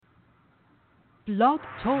Blog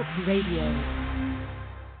Talk Radio.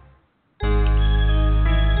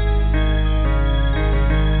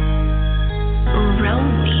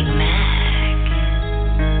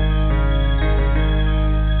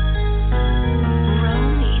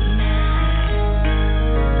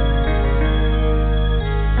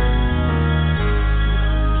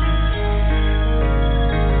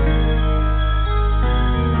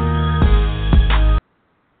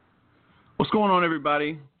 What's going on,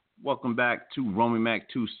 everybody? Welcome back to Romy Mac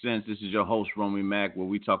 2 Cents. This is your host, Romy Mac, where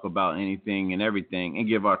we talk about anything and everything and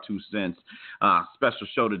give our 2 cents. Special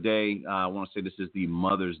show today. I want to say this is the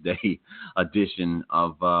Mother's Day edition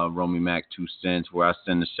of Romy Mac 2 Cents, where I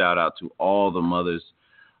send a shout out to all the mothers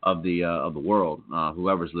of the world,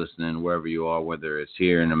 whoever's listening, wherever you are, whether it's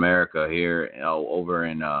here in America, here over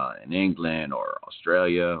in England or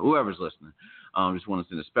Australia, whoever's listening. Just want to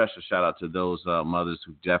send a special shout out to those mothers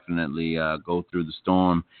who definitely go through the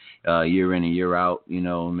storm year in and year out,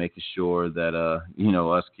 making sure that,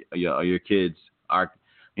 us, your kids, us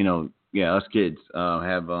kids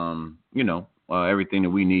have, everything that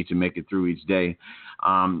we need to make it through each day.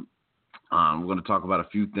 We're going to talk about a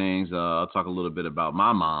few things. I'll talk a little bit about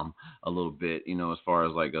my mom a little bit, as far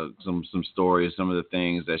as like some stories, some of the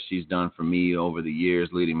things that she's done for me over the years,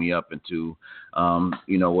 leading me up into,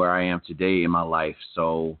 where I am today in my life.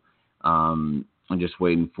 So I'm just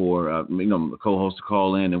waiting for, the co-host to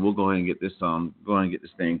call in, and we'll go ahead and get this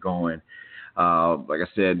thing going. Like I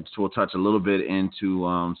said, so we'll touch a little bit into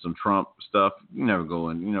some Trump stuff. You never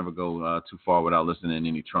go too far without listening to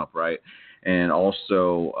any Trump, right? And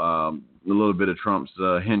also a little bit of Trump's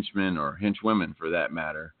henchmen or henchwomen, for that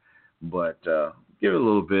matter. But give it a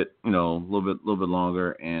little bit, a little bit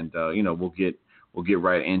longer, and we'll get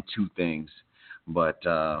right into things. But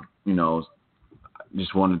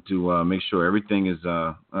just wanted to make sure everything is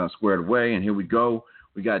squared away. And here we go.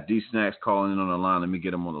 We got D Snacks calling in on the line. Let me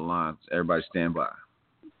get him on the line. Everybody stand by.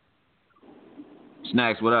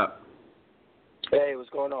 Snacks, what up? Hey, what's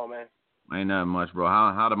going on, man? Ain't nothing much, bro.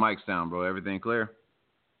 How the mic sound, bro? Everything clear?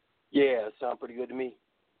 Yeah, it sound pretty good to me.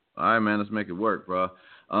 All right, man. Let's make it work, bro.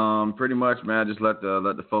 Pretty much, man. Just let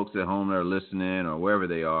the folks at home that are listening or wherever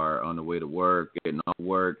they are on the way to work, getting off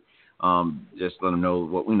work, just let them know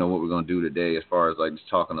what we're gonna do today, as far as like just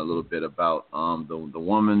talking a little bit about the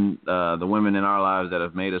women in our lives that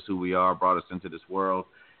have made us who we are, brought us into this world,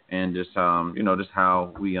 and just just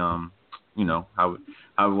how we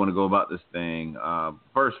how we want to go about this thing.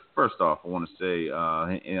 First off, I want to say, how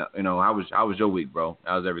was your week, bro?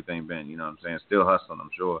 How's everything been? You know what I'm saying? Still hustling, I'm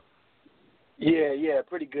sure. Yeah,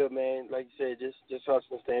 pretty good, man. Like you said, just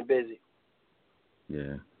hustling, staying busy.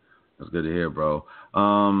 Yeah, that's good to hear, bro.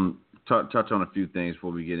 Touch on a few things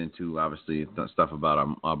before we get into, obviously, stuff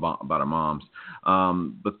about our moms.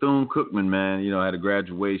 Bethune-Cookman, man, had a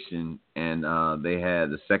graduation, and they had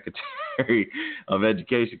the Secretary of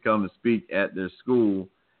Education come to speak at their school,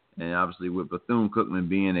 and obviously with Bethune-Cookman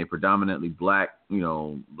being a predominantly black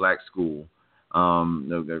school,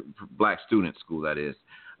 black student school, that is.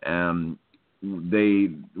 When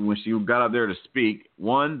she got up there to speak,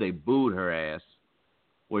 one, they booed her ass,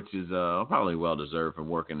 which is probably well deserved from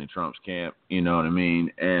working in Trump's camp, you know what I mean?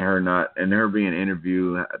 And her being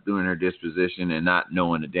interviewed, doing her disposition, and not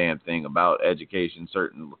knowing a damn thing about education,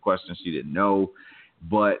 certain questions she didn't know.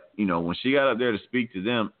 But when she got up there to speak to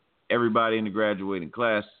them, everybody in the graduating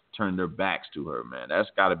class turned their backs to her. Man, that's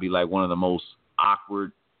got to be like one of the most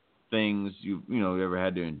awkward things you ever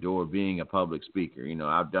had to endure, being a public speaker.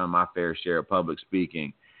 I've done my fair share of public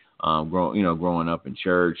speaking. Growing up in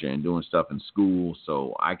church and doing stuff in school,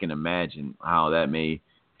 so I can imagine how that may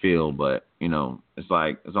feel. But it's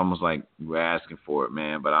almost like we're asking for it,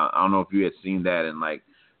 man. But I don't know if you had seen that in like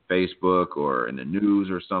Facebook or in the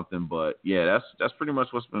news or something. But yeah, that's pretty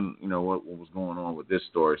much what's been what was going on with this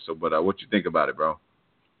story. So, but what you think about it, bro?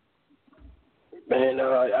 Man,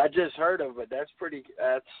 I just heard of it.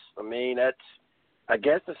 I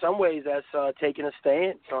guess in some ways that's taking a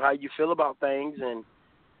stand on how you feel about things. And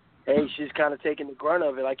hey, she's kind of taking the grunt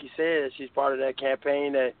of it. Like you said, she's part of that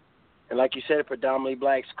campaign and like you said, a predominantly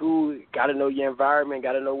black school. Got to know your environment,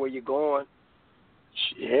 got to know where you're going.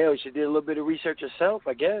 She did a little bit of research herself,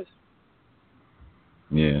 I guess.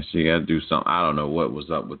 Yeah, she got to do something. I don't know what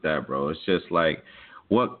was up with that, bro. It's just like,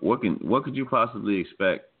 what could you possibly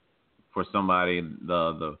expect for somebody,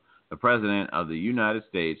 the president of the United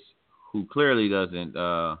States, who clearly doesn't,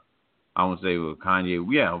 I won't say what Kanye.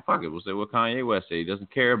 Yeah, fuck it. We'll say what Kanye West said. He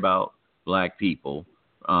doesn't care about black people.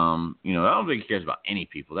 I don't think he cares about any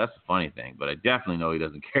people. That's the funny thing. But I definitely know he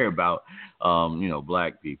doesn't care about,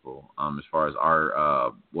 black people. As far as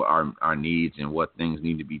our needs and what things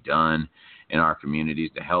need to be done, in our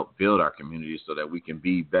communities to help build our communities so that we can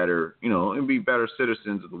be better, and be better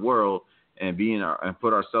citizens of the world and and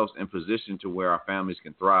put ourselves in position to where our families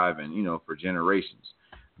can thrive and, for generations.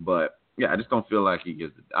 But yeah, I just don't feel like he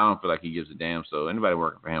gives a damn. So anybody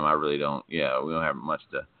working for him, I really don't. Yeah, we don't have much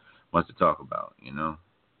to talk about.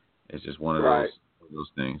 It's just one of those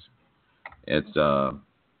things. It's totally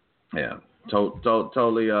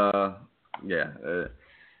I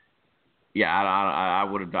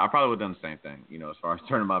would have. I probably would have done the same thing. As far as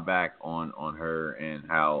turning my back on her and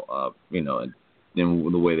how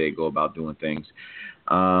and the way they go about doing things.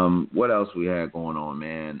 What else we had going on,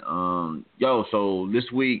 man? So this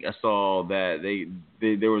week I saw that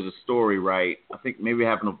there was a story, right? I think maybe it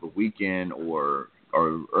happened over the weekend or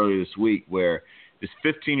earlier this week, where this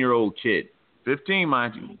 15-year-old kid, 15,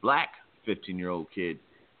 mind you, black 15-year-old kid,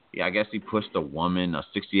 I guess he pushed a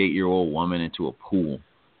 68-year-old woman into a pool,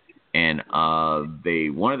 and they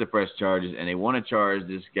wanted to press charges, and they want to charge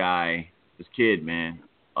this kid, man,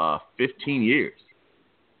 15 years.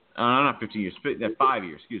 Not 15 years, 5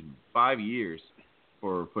 years, 5 years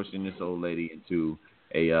for pushing this old lady into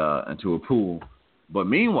a pool. But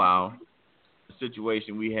meanwhile, a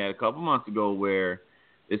situation we had a couple months ago where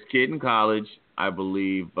this kid in college, I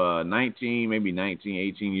believe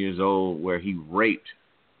 18 years old, where he raped.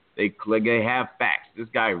 They have facts. This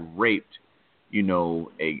guy raped, as a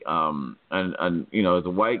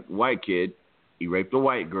white kid, he raped a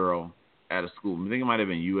white girl at a school. I think it might have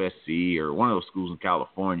been USC or one of those schools in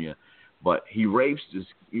California. But he rapes this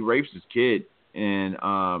kid, and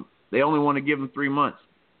they only want to give him 3 months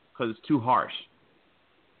because it's too harsh.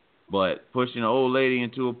 But pushing an old lady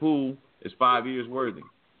into a pool is 5 years worthy.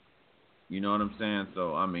 You know what I'm saying?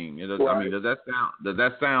 So does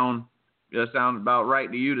that sound about right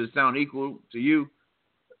to you? Does it sound equal to you?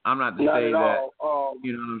 I'm not to say that. You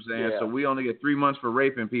know what I'm saying? Yeah. So we only get 3 months for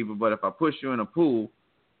raping people, but if I push you in a pool,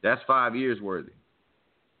 that's 5 years worthy.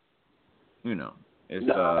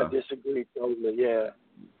 I disagree totally. Yeah.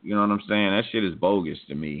 You know what I'm saying? That shit is bogus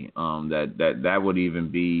to me. That would even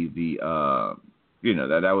be the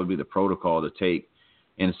that would be the protocol to take,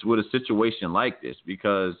 and with a situation like this,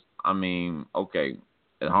 because okay,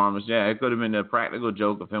 it harmless. Yeah, it could have been a practical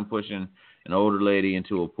joke of him pushing an older lady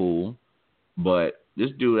into a pool, but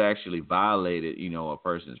this dude actually violated, a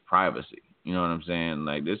person's privacy. You know what I'm saying?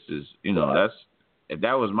 Like, this is, that's, if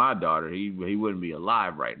that was my daughter, he wouldn't be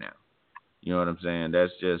alive right now. You know what I'm saying?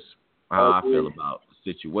 That's just how I feel about the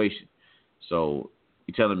situation. So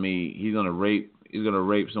you're telling me he's gonna rape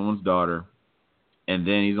someone's daughter, and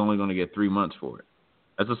then he's only gonna get 3 months for it.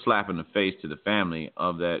 That's a slap in the face to the family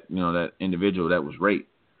of that, that individual that was raped,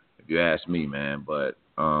 if you ask me, man. But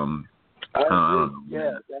I don't know.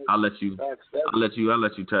 Yeah, I'll let you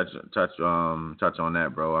touch on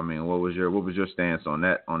that, bro. What was your stance on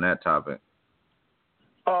that topic?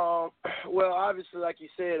 Well, obviously, like you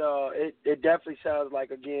said, it definitely sounds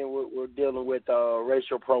like, again, we're dealing with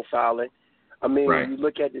racial profiling. Right. You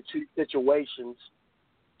look at the two situations,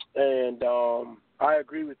 and I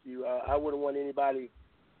agree with you. I wouldn't want anybody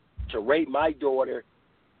to rape my daughter,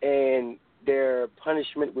 and their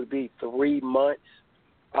punishment would be 3 months.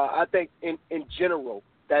 I think in general,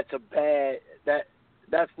 that's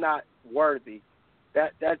that's not worthy.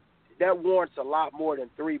 That warrants a lot more than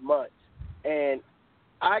 3 months. And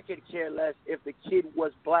I could care less if the kid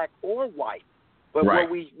was black or white. But right.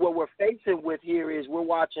 what we're facing with here is we're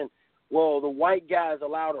watching, the white guy is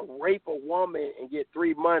allowed to rape a woman and get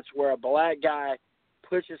 3 months, where a black guy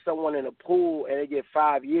pushes someone in a pool and they get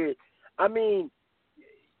 5 years.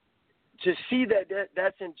 To see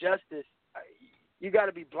that's injustice, you got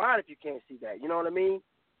to be blind if you can't see that. You know what I mean?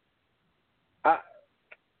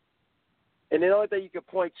 And the only thing you can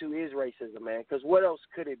point to is racism, man, because what else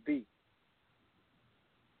could it be?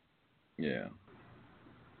 Yeah.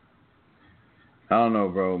 I don't know,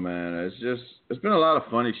 bro, man. It's been a lot of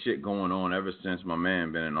funny shit going on ever since my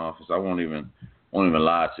man been in office. I won't even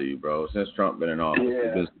lie to you, bro. Since Trump been in office,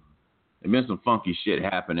 there's been some funky shit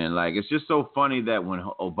happening. Like, it's just so funny that when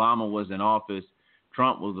Obama was in office,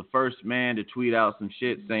 Trump was the first man to tweet out some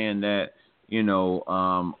shit saying that,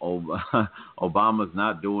 Obama's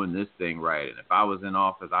not doing this thing right. And if I was in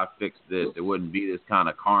office, I'd fix this. There wouldn't be this kind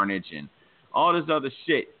of carnage and all this other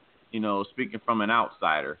shit, speaking from an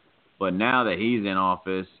outsider. But now that he's in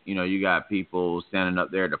office, you got people standing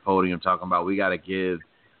up there at the podium talking about we got to give,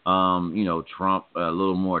 Trump a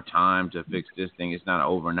little more time to fix this thing. It's not an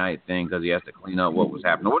overnight thing because he has to clean up what was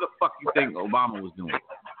happening. What the fuck you think Obama was doing?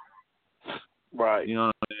 Right. You know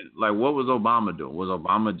what I mean? Like, what was Obama doing? Was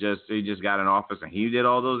Obama he just got in office and he did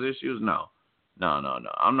all those issues? No.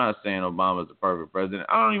 I'm not saying Obama's the perfect president.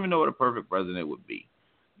 I don't even know what a perfect president would be.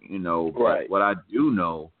 you know. Right. But what I do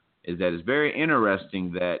know is that it's very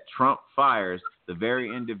interesting that Trump fires the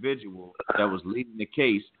very individual that was leading the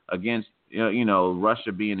case against, you know,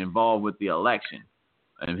 Russia being involved with the election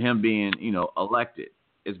and him being, you know, elected.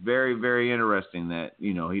 It's very, very interesting that,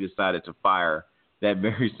 you know, he decided to fire that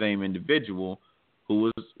very same individual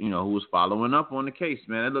who was following up on the case,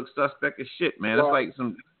 man. It looks suspect as shit, man. Right.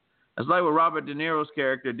 It's like what Robert De Niro's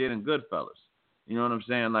character did in Goodfellas. You know what I'm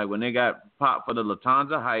saying? Like when they got popped for the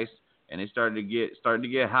Lufthansa heist and they started to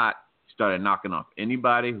get hot, he started knocking off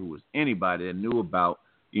anybody that knew about,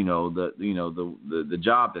 you know, the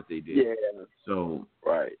job that they did. Yeah. So,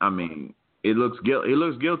 right. I mean, it looks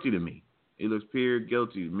guilty to me. It looks pure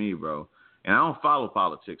guilty to me, bro. And I don't follow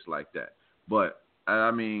politics like that. But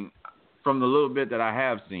I mean, from the little bit that I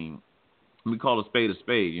have seen, we call a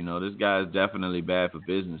spade, you know, this guy is definitely bad for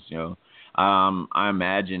business, you know. I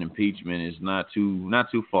imagine impeachment is not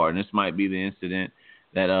too far, and this might be the incident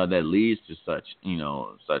that leads to such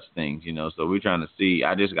things, you know. So we're trying to see.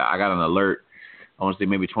 I got an alert, I want to say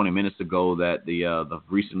maybe 20 minutes ago, that the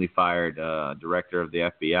recently fired director of the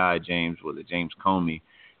FBI, James Comey,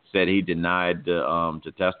 said he denied to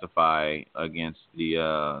testify against the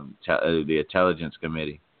Intelligence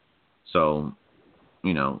Committee. So,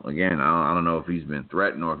 you know, again, I don't know if he's been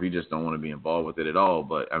threatened or if he just don't want to be involved with it at all.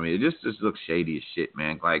 But I mean, it just looks shady as shit,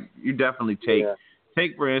 man. Like you definitely take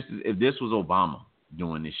for instance, if this was Obama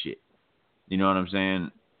doing this shit, you know what I'm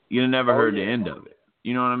saying? You never heard the end of it.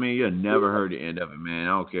 You know what I mean? You never heard the end of it, man. I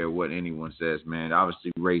don't care what anyone says, man.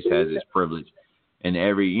 Obviously, race has its privilege. And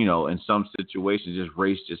in some situations, just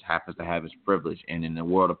race just happens to have its privilege. And in the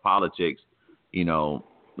world of politics, you know,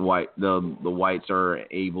 the whites are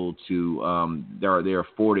able to they're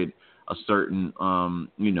afforded a certain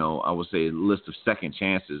I would say list of second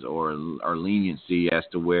chances or leniency as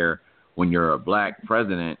to where when you're a black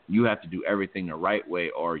president, you have to do everything the right way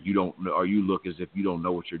or you look as if you don't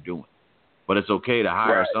know what you're doing. But it's okay to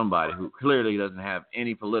hire somebody who clearly doesn't have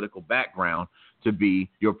any political background to be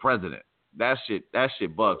your president. That shit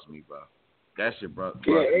bugs me, bro. That shit bugs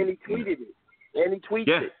me. Yeah, and he tweeted it. And he tweets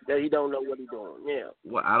it that he don't know what he's doing. Yeah.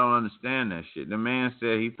 Well, I don't understand that shit. The man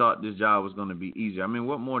said he thought this job was going to be easier. I mean,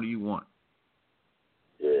 what more do you want?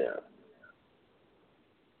 Yeah.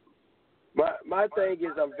 My thing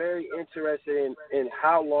is I'm very interested in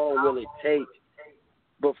how long will it take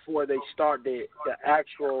before they start the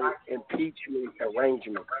actual impeachment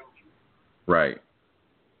arrangement. Right.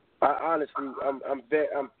 Honestly,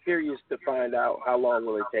 I'm curious to find out how long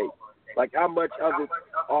will it take. Like, how much of it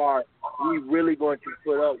are we really going to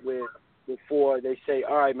put up with before they say,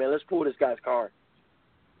 all right, man, let's pull this guy's card?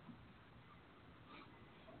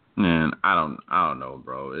 Man, I don't know,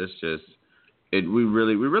 bro. It's just we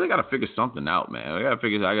really got to figure something out, man. We got to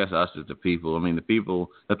figure, I guess, us as the people. I mean, the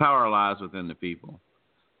power lies within the people,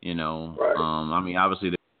 you know. Right. I mean,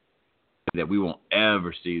 obviously, that we won't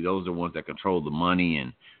ever see. Those are the ones that control the money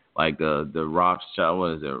and, like the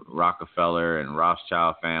Rothschild, Rockefeller and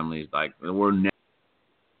Rothschild families, like they're in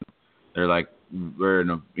another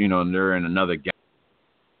galaxy,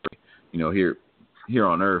 you know, here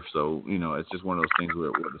on Earth. So, you know, it's just one of those things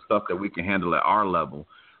where the stuff that we can handle at our level,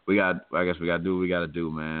 we got to do what we got to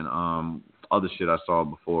do, man. Other shit I saw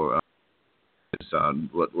before,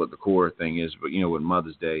 what the core thing is, but you know, with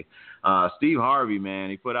Mother's Day, Steve Harvey, man,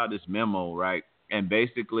 he put out this memo, right? And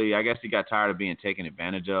basically, I guess he got tired of being taken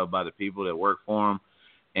advantage of by the people that work for him.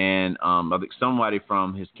 And I think somebody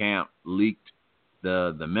from his camp leaked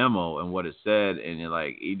the memo and what it said. And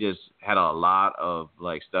he just had a lot of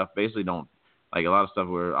stuff. Basically, a lot of stuff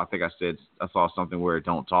where I think I saw something where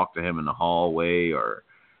don't talk to him in the hallway or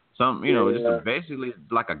something. You know, just basically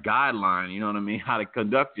like a guideline. You know what I mean? How to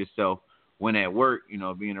conduct yourself when at work. You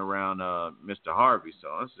know, being around Mr. Harvey.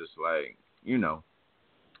 So it's just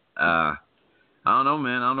I don't know,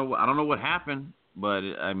 man. I don't know what happened, but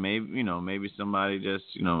maybe somebody just,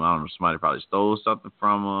 I don't know, somebody probably stole something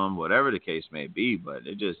from him, whatever the case may be. But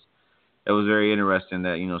it was very interesting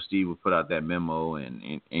that, Steve would put out that memo and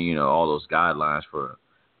all those guidelines for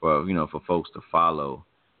folks to follow.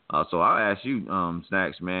 So I'll ask you,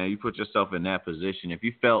 Snacks, man, you put yourself in that position. If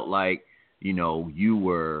you felt like, you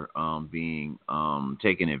were being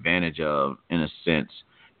taken advantage of in a sense,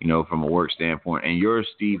 from a work standpoint, and you're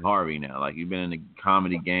Steve Harvey now. Like, you've been in the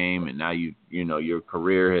comedy game, and now your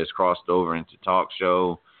career has crossed over into talk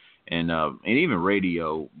show and even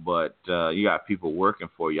radio. But you got people working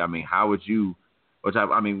for you. I mean, would you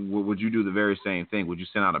do the very same thing? Would you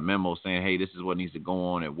send out a memo saying, "Hey, this is what needs to go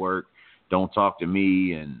on at work. Don't talk to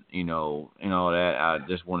me," and all that. I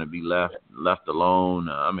just want to be left alone.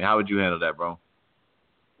 How would you handle that, bro?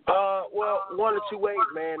 Well, one or two ways,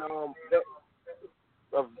 man.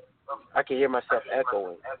 I can hear myself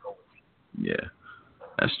echoing. Yeah,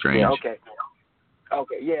 that's strange. Yeah,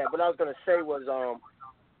 okay, yeah. What I was gonna say was,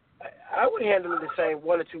 I would handle it the same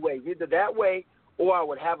one or two ways. Either that way, or I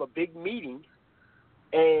would have a big meeting,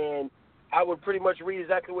 and I would pretty much read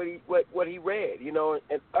exactly what he read. You know,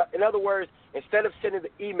 and in other words, instead of sending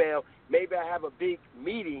the email, maybe I have a big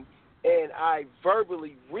meeting and I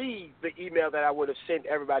verbally read the email that I would have sent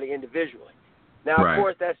everybody individually. Now, Right. Of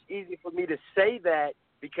course, that's easy for me to say that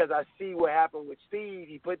because I see what happened with Steve.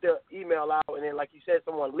 He put the email out, and then, like you said,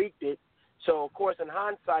 someone leaked it. So, of course, in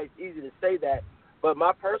hindsight, it's easy to say that. But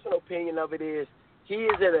my personal opinion of it is he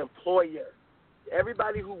is an employer.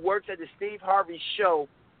 Everybody who works at the Steve Harvey show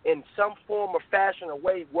in some form or fashion or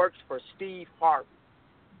way works for Steve Harvey.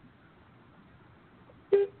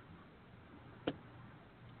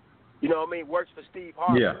 You know what I mean? Works for Steve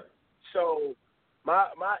Harvey. Yeah. So my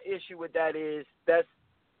issue with that is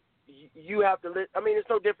you have to it's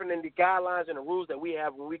no different than the guidelines and the rules that we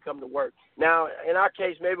have when we come to work. Now, in our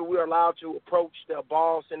case, maybe we're allowed to approach the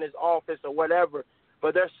boss in his office or whatever,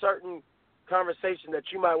 but there's certain conversations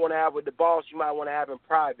that you might want to have with the boss you might want to have in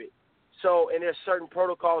private. So, and there's certain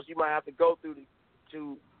protocols you might have to go through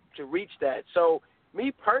to reach that. So,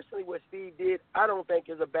 me personally, what Steve did, I don't think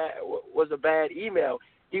was a bad email.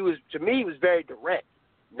 To me, he was very direct.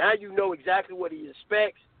 Now you know exactly what he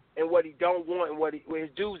expects and what he don't want and what his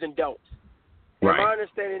do's and don'ts. Right. And my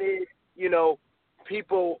understanding is,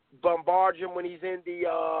 people bombard him when he's in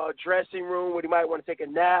the dressing room, when he might want to take a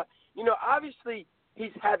nap. Obviously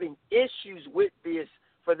he's having issues with this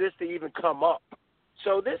for this to even come up.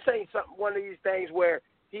 So this ain't one of these things where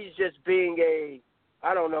he's just being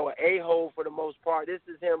an a-hole for the most part. This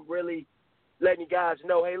is him really letting you guys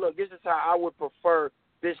know, hey, look, this is how I would prefer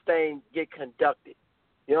this thing get conducted.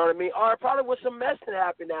 You know what I mean? Or probably with some mess that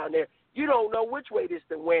happened down there. You don't know which way this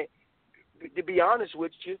thing went, to be honest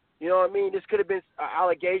with you. You know what I mean? This could have been an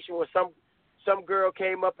allegation where some girl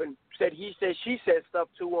came up and said he said, she said stuff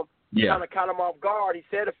to him. Yeah. Kind of caught him off guard. He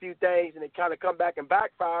said a few things, and it kind of come back and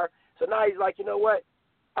backfire. So now he's like, you know what?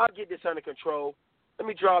 I'll get this under control. Let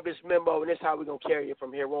me draw this memo, and this is how we're going to carry it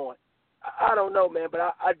from here on. I don't know, man, but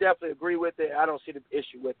I definitely agree with it. I don't see the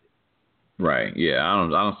issue with it. Right. Yeah. I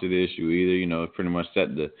don't see the issue either. It pretty much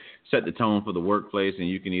set the tone for the workplace, and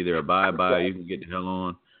you can either abide by it, or you can get the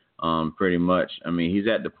hell on. Pretty much. I mean, he's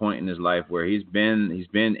at the point in his life where he's been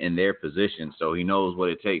in their position, so he knows what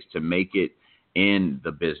it takes to make it in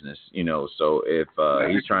the business. So if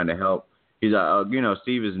he's trying to help, he's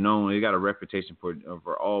Steve is known. He got a reputation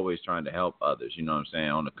for always trying to help others. You know what I'm saying,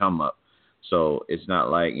 on the come up. So it's not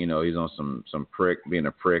like he's on some prick, being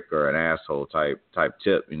a prick or an asshole type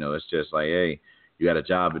tip. It's just like, hey, you got a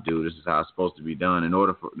job to do. This is how it's supposed to be done. In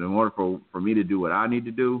order for me to do what I need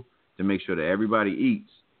to do to make sure that everybody eats,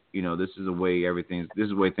 this is the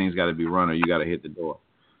way things got to be run, or you got to hit the door.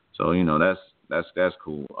 So that's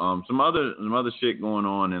cool. Some other shit going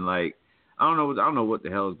on, and like I don't know what the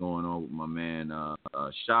hell is going on with my man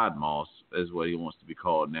Shad Moss is what he wants to be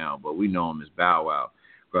called now, but we know him as Bow Wow.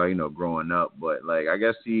 Growing up, but like I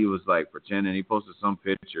guess he was like pretending. He posted some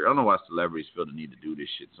picture. I don't know why celebrities feel the need to do this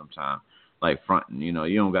shit sometimes, like fronting. You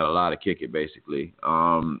don't got a lot to kick it. Basically,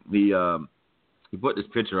 he put this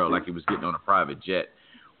picture out like he was getting on a private jet,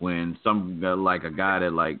 when a guy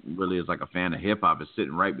that like really is like a fan of hip hop is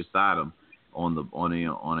sitting right beside him on a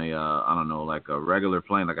I don't know, like a regular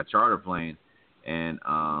plane, like a charter plane. And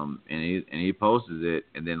he posted it,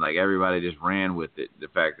 and then like everybody just ran with it. The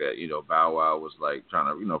fact that Bow Wow was like trying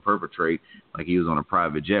to perpetrate like he was on a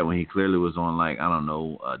private jet when he clearly was on like I don't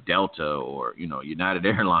know Delta or United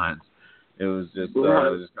Airlines. It was just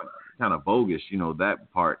kind of bogus,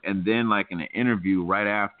 that part. And then like in an interview right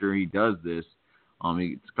after he does this,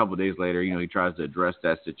 a couple of days later, he tries to address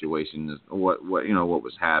that situation, what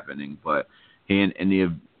was happening. But he in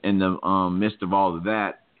the midst of all of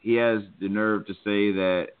that, he has the nerve to say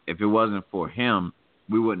that if it wasn't for him,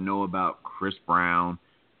 we wouldn't know about Chris Brown,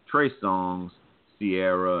 Trey Songz,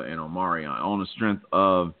 Sierra, and Omarion, on the strength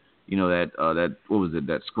of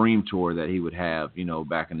that Scream tour that he would have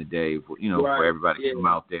back in the day for for everybody to come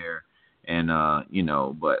out there and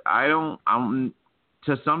but I'm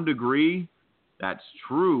to some degree that's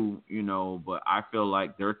true but I feel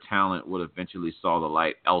like their talent would eventually saw the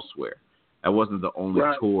light elsewhere. That wasn't the only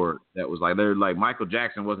tour that was like, they're like Michael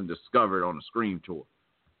Jackson wasn't discovered on a Scream tour.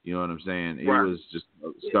 You know what I'm saying? It was just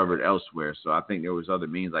discovered elsewhere. So I think there was other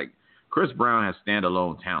means. Like Chris Brown has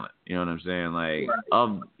standalone talent. You know what I'm saying? Like,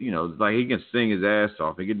 like he can sing his ass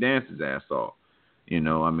off. He can dance his ass off.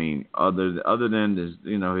 I mean, other than this,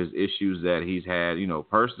 his issues that he's had,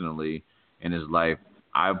 personally in his life,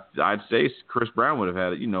 I'd say Chris Brown would have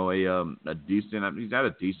had a decent. He's had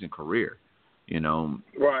a decent career,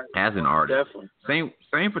 right, as an artist. Definitely.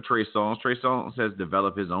 Same for Trey Songz. Trey Songz has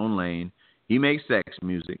developed his own lane. He makes sex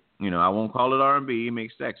music. I won't call it R&B. He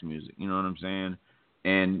makes sex music. You know what I'm saying?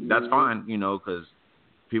 And that's fine. Because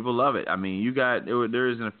people love it. I mean, there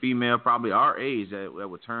isn't a female probably our age that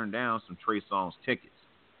would turn down some Trey Songz tickets.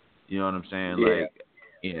 You know what I'm saying?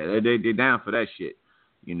 Yeah. They're down for that shit.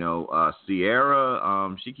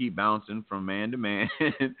 Sierra, she keep bouncing from man to man,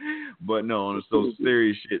 but no, on some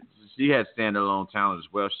serious shit, she has standalone talent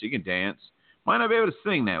as well. She can dance. Might not be able to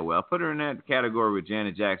sing that well. Put her in that category with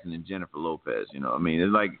Janet Jackson and Jennifer Lopez.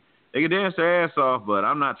 It's like they can dance their ass off, but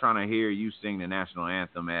I'm not trying to hear you sing the national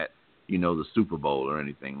anthem at the Super Bowl or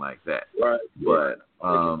anything like that. Right. But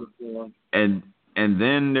and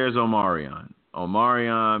then there's Omarion.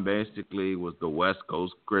 Omarion basically was the West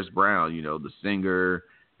Coast Chris Brown, the singer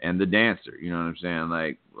and the dancer, you know what I'm saying?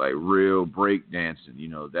 Like real break dancing,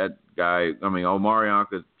 that guy. I mean, Omarion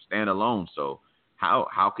could stand alone. So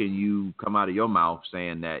how can you come out of your mouth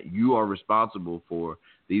saying that you are responsible for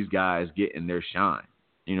these guys getting their shine?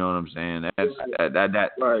 You know what I'm saying?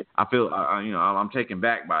 That right. I feel I'm taken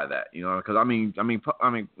back by that, because I mean,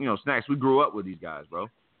 Snacks. We grew up with these guys, bro.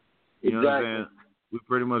 You know what I'm saying? We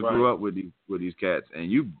pretty much grew up with these cats, and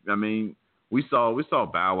we saw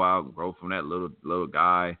Bow Wow grow from that little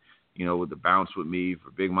guy, with the bounce with me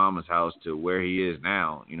for Big Mama's House to where he is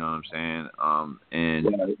now. You know what I'm saying? And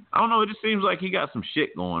I don't know. It just seems like he got some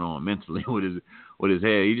shit going on mentally with his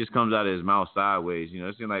head. He just comes out of his mouth sideways.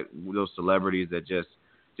 It seems like those celebrities that just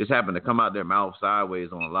happen to come out their mouth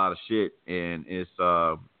sideways on a lot of shit, and it's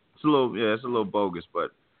a little bogus,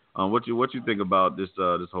 but. What you think about this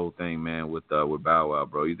whole thing, man, with Bow Wow,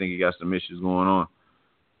 bro? You think he got some issues going on?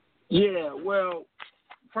 Yeah, well,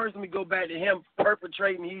 first let me go back to him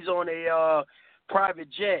perpetrating. He's on a private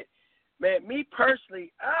jet. Man, me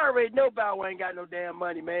personally, I already know Bow Wow ain't got no damn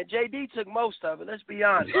money, man. JD took most of it. Let's be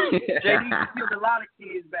honest. JD killed a lot of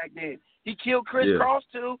kids back then. He killed Chris Cross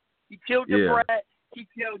too. He killed the Brat. He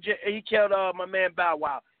killed my man Bow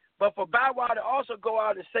Wow. But for Bow Wow to also go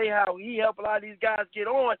out and say how he helped a lot of these guys get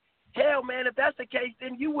on, hell, man, if that's the case,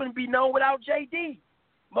 then you wouldn't be known without JD.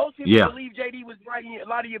 Most people believe JD was writing a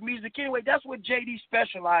lot of your music anyway. That's what JD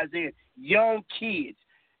specialized in, young kids.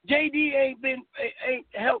 JD ain't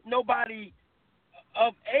helped nobody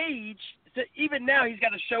of age. So even now, he's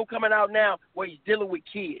got a show coming out now where he's dealing with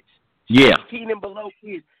kids. 16 and below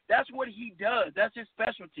kids. That's what he does. That's his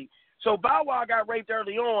specialty. So Bow Wow got raped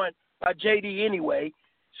early on by JD anyway.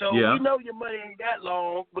 So we know your money ain't that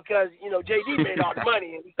long because, JD made all the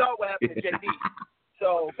money and we saw what happened to JD.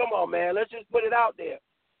 So come on, man, let's just put it out there.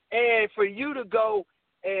 And for you to go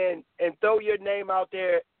and throw your name out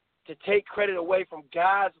there to take credit away from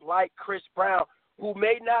guys like Chris Brown, who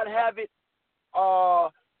may not have it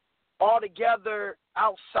altogether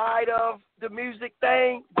outside of the music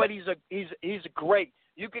thing, but he's great.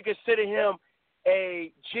 You could consider him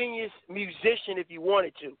a genius musician if you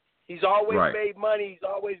wanted to. He's always made money. He's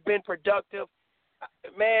always been productive.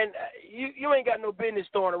 Man, you ain't got no business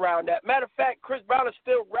throwing around that. Matter of fact, Chris Brown is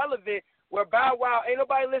still relevant where Bow Wow, ain't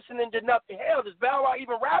nobody listening to nothing. Hell, does Bow Wow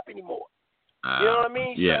even rap anymore? You know what I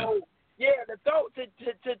mean? Yeah. So,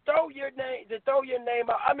 to throw your name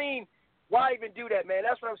out, I mean, why even do that, man?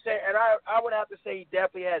 That's what I'm saying. And I would have to say he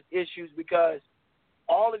definitely has issues because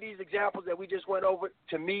all of these examples that we just went over,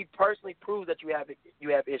 to me personally, prove that you have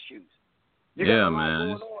issues. You got a lot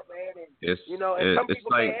going on, man. And, some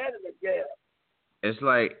people can't handle it. Yeah. It's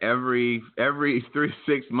like every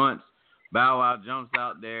 3-6 months, Bow Wow jumps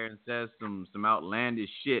out there and says some outlandish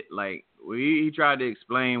shit. Like he tried to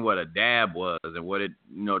explain what a dab was and what it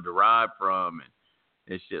derived from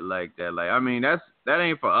and shit like that. Like I mean that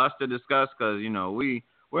ain't for us to discuss because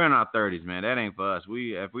we're in our 30s, man. That ain't for us.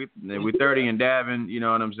 If we're 30 and dabbing, you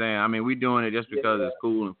know what I'm saying. I mean we doing it just because it's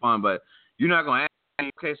cool and fun, but you're not gonna.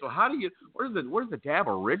 Okay, so where does the dab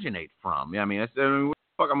originate from? I mean, what the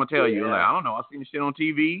fuck I'm gonna tell you? Like, I don't know. I seen the shit on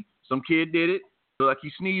TV. Some kid did it. Feel like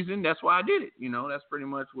he's sneezing. That's why I did it. That's pretty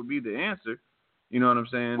much would be the answer. You know what I'm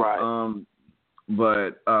saying?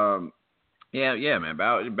 Right. Yeah, man.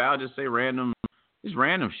 Bow just say random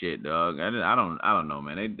shit, dog. I don't know,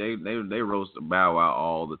 man. They roast Bow Wow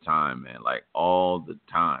all the time, man. Like all the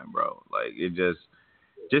time, bro. Like it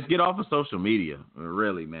just get off of social media,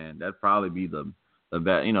 really, man. That'd probably be the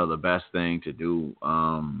best thing to do.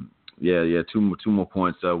 Two more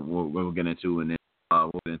points we'll get into, and then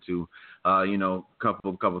we'll get into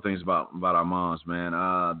couple things about our moms, man.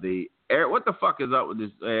 What the fuck is up with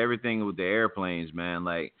this everything with the airplanes, man?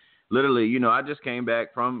 Like literally, I just came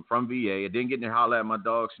back from VA. I didn't get to holler at my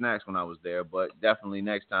dog Snacks when I was there, but definitely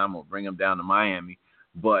next time I'll bring him down to Miami.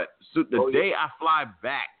 But the day I fly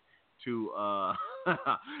back to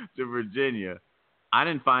to Virginia, I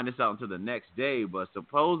didn't find this out until the next day, but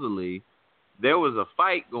supposedly there was a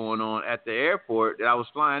fight going on at the airport that I was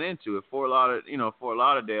flying into at Fort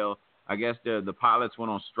Lauderdale. I guess the pilots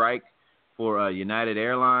went on strike for United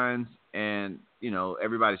Airlines, and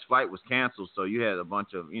everybody's flight was canceled. So you had a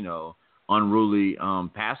bunch of unruly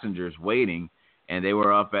passengers waiting, and they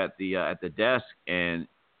were up at the desk. And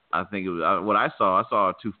I think it was what I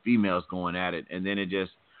saw 2 females going at it, and then it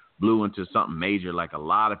just blew into something major. Like a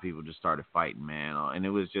lot of people just started fighting, man, and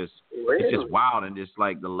it was just it's just wild. And just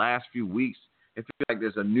like the last few weeks, it feels like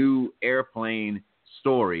there's a new airplane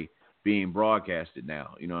story being broadcasted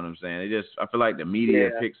now. You know what I'm saying? I feel like the media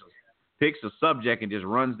picks a subject and just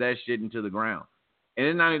runs that shit into the ground. And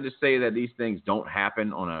it's not even to say that these things don't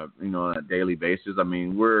happen on a daily basis. I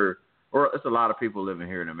mean, it's a lot of people living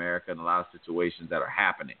here in America and a lot of situations that are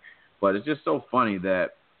happening. But it's just so funny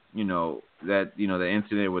that the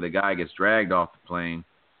incident where the guy gets dragged off the plane,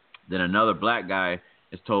 then another black guy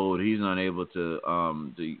is told he's unable to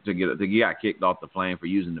he got kicked off the plane for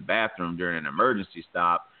using the bathroom during an emergency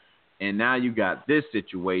stop. And now you got this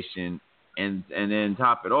situation, and then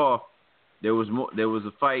top it off, there was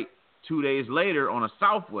a fight 2 days later on a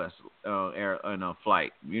Southwest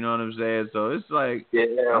flight. You know what I'm saying? So it's like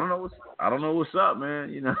I don't know what's up, man.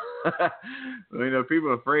 People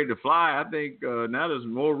are afraid to fly. I think now there's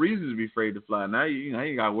more reasons to be afraid to fly. Now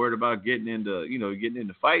you got worried about getting into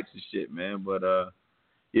fights and shit, man. But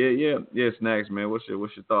Snacks, man. What's your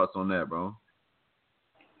thoughts on that, bro?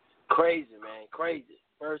 Crazy, man, crazy.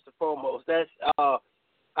 First and foremost, that's I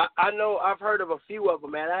know I've heard of a few of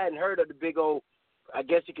them, man. I hadn't heard of the big old, I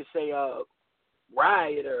guess you could say,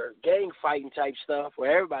 riot or gang fighting type stuff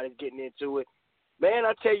where everybody's getting into it. Man,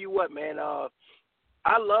 I tell you what, man, I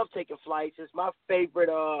love taking flights. It's my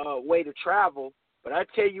favorite way to travel. But I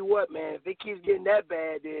tell you what, man, if it keeps getting that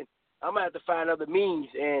bad, then I'm going to have to find other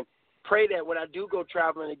means and pray that when I do go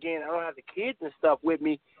traveling again, I don't have the kids and stuff with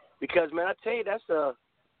me because, man, I tell you, that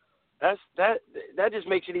just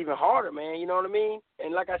makes it even harder, man. You know what I mean?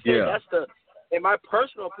 And like I said, in my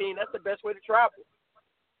personal opinion, that's the best way to travel.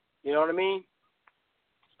 You know what I mean?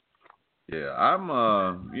 Yeah,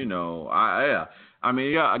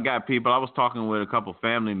 I got people. I was talking with a couple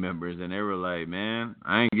family members, and they were like, "Man,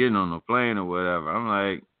 I ain't getting on the plane or whatever." I'm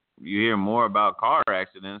like, "You hear more about car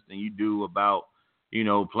accidents than you do about,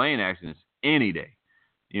 plane accidents any day."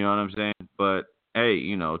 You know what I'm saying? But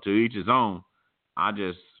hey, to each his own. I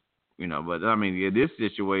just, but I mean, this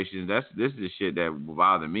situation, this is the shit that will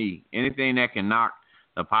bother me. Anything that can knock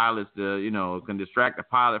the pilots, can distract the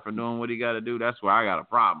pilot from doing what he got to do. That's where I got a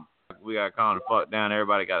problem. We got to calm the fuck down.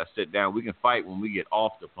 Everybody got to sit down. We can fight when we get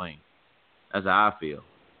off the plane. That's how I feel.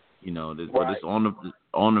 But it's on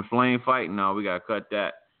the plane fighting. No, we got to cut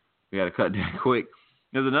that. We got to cut that quick.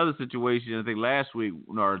 There's another situation, I think last week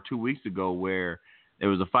or 2 weeks ago, where there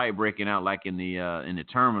was a fight breaking out, like in the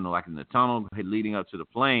terminal, like in the tunnel leading up to the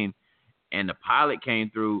plane, and the pilot came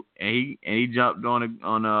through and he jumped on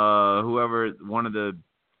whoever one of the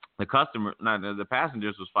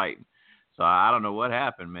passengers was fighting. So I don't know what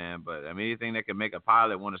happened, man. But I mean, anything that can make a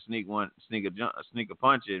pilot want to sneak a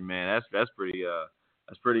punch in, man, that's pretty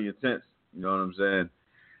intense. You know what I'm saying?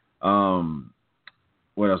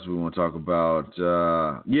 What else do we want to talk about?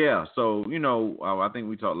 So I think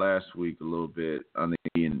we talked last week a little bit. I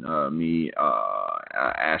think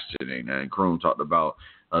Ashton and Kroom talked about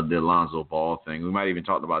the Alonzo Ball thing. We might even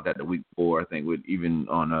talked about that the week before. I think even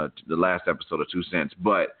on the last episode of 2 Cents.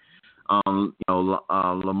 But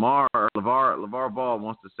LeVar Ball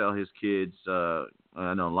wants to sell his kids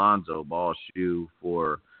Alonzo Ball shoe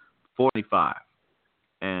for $495.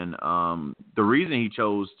 And the reason he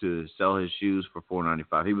chose to sell his shoes for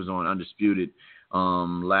 $495, he was on Undisputed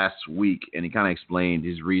last week, and he kind of explained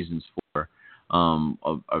his reasons for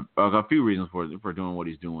a few reasons for doing what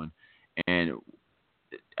he's doing. And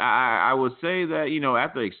I would say that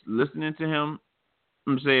after listening to him,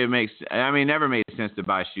 I'm saying it never made sense to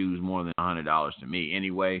buy shoes more than $100 to me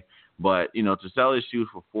anyway. But to sell his shoes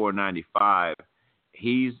for $495,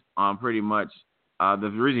 he's pretty much. The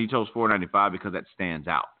reason he chose $495 because that stands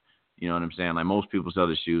out. You know what I'm saying? Like most people sell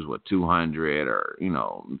their shoes $200 or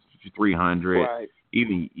 $300. Right.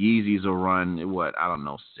 Even Yeezys will run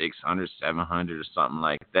 $600, $700 or something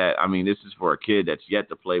like that. I mean, this is for a kid that's yet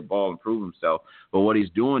to play ball and prove himself. But what he's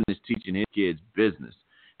doing is teaching his kids business.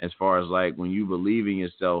 As far as like when you believe in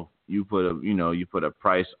yourself, you put a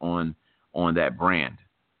price on that brand.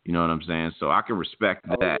 You know what I'm saying? So I can respect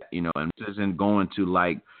that, you know, and this isn't going to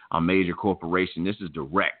like a major corporation. This is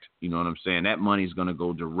direct. You know what I'm saying? That money is going to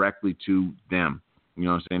go directly to them. You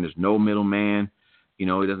know what I'm saying? There's no middleman. You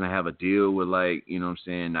know, he doesn't have a deal with like, you know what I'm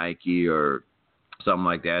saying, Nike or something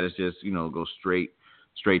like that. It's just, you know, go straight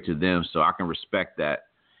to them. So I can respect that.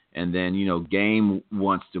 And then, you know, Game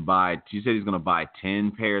wants to buy, he said he's going to buy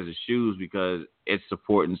 10 pairs of shoes because it's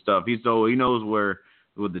supporting stuff. He knows where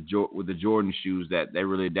with the Jordan shoes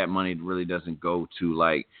that money really doesn't go to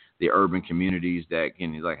like the urban communities that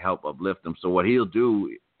can like help uplift them. So what he'll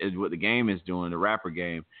do is what the Game is doing, the rapper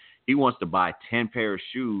Game. He wants to buy 10 pair of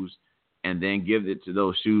shoes and then give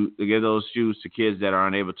those shoes to kids that are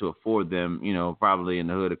unable to afford them, you know, probably in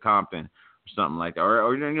the hood of Compton or something like that,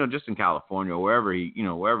 or you know, just in California or wherever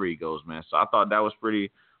he goes, man. So I thought that was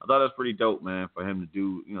pretty dope, man, for him to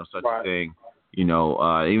do, you know, such a thing, you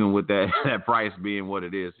know, even with that price being what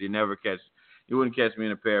it is. You wouldn't catch me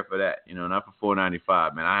in a pair for that, you know, not for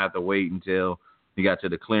 $4.95, man. I have to wait until he got to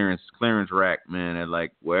the clearance rack, man, at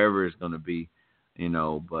like wherever it's gonna be. You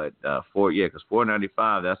know, but because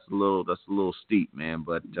 $4.95, that's a little steep, man.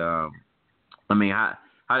 But I mean,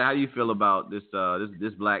 how do you feel about this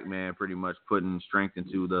black man pretty much putting strength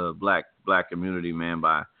into the black community, man,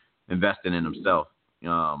 by investing in himself?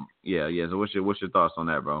 So what's your thoughts on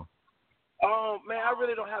that, bro? Man, I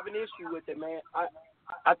really don't have an issue with it, man.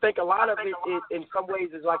 I think a lot of it in some ways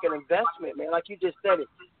is like an investment, man. Like you just said it.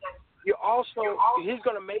 He's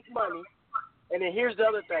gonna make money. And then here's the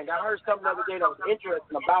other thing. I heard something the other day that was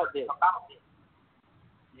interesting about this.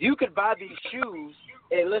 You could buy these shoes,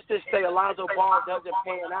 and let's just say Alonzo Ball doesn't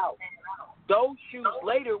pan out. Those shoes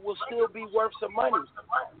later will still be worth some money.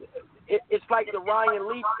 It's like the Ryan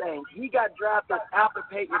Leaf thing. He got drafted after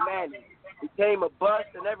Peyton Manning. Became a bust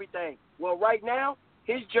and everything. Well, right now,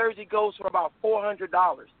 his jersey goes for about $400.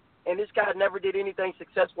 And this guy never did anything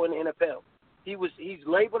successful in the NFL. He's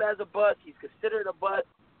labeled as a bust. He's considered a bust.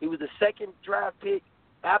 He was the second draft pick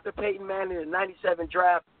after Peyton Manning in the '97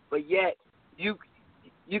 draft, but yet you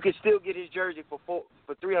can still get his jersey for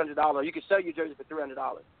 $300. You can sell your jersey for $300.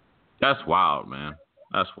 That's wild, man.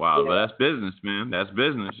 That's wild, yeah. But that's business, man. That's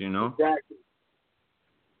business, you know. Exactly.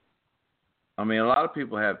 I mean, a lot of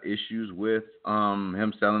people have issues with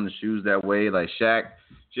him selling the shoes that way. Like Shaq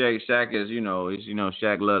is, you know,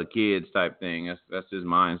 Shaq love the kids type thing. That's his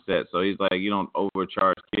mindset. So he's like, you don't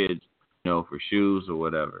overcharge kids, you know, for shoes or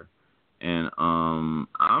whatever. And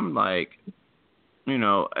I'm like, you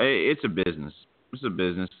know, it's a business. It's a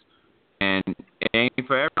business, and it ain't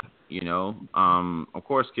for everybody, you know. Of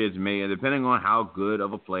course, kids may, depending on how good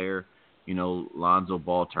of a player, you know, Lonzo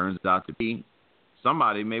Ball turns out to be,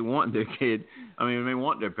 somebody may want their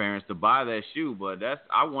parents to buy that shoe. But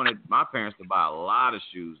I wanted my parents to buy a lot of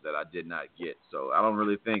shoes that I did not get. So I don't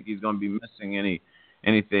really think he's going to be missing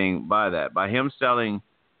anything by that. By him selling,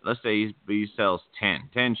 let's say he sells 10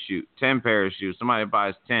 pair of shoes. Somebody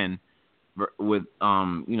buys 10 with,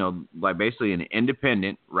 you know, like basically an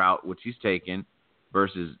independent route, which he's taken,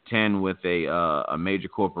 versus 10 with a major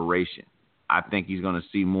corporation. I think he's going to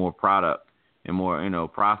see more product and more, you know,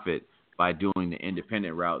 profit by doing the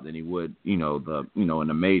independent route than he would, in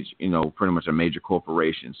a major, pretty much a major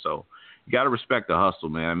corporation. So you got to respect the hustle,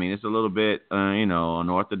 man. I mean, it's a little bit,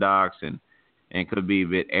 unorthodox and could be a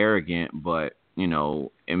bit arrogant, but, you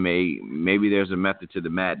know, maybe there's a method to the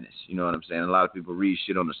madness. You know what I'm saying? A lot of people read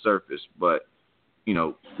shit on the surface, but, you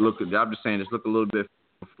know, I'm just saying, just look a little bit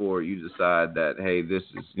before you decide that, hey, this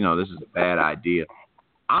is a bad idea.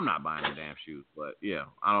 I'm not buying the damn shoes, but yeah,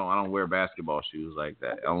 I don't wear basketball shoes like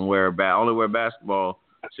that. I only wear basketball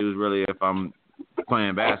shoes really if I'm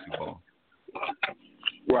playing basketball.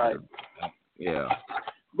 Right. Yeah.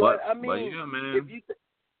 But yeah, man.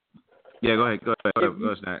 Go ahead. Go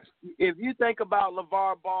next. If you think about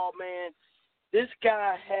LeVar Ball, man, this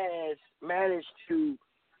guy has managed to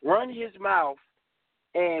run his mouth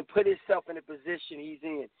and put himself in the position he's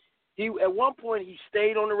in. At one point he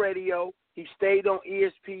stayed on the radio. He stayed on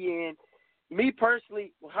ESPN. Me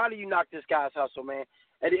personally, how do you knock this guy's hustle, man?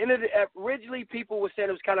 At the end of originally people were saying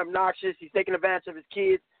it was kind of obnoxious. He's taking advantage of his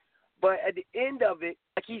kids. But at the end of it,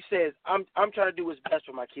 like he says, I'm trying to do what's best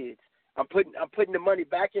for my kids. I'm putting the money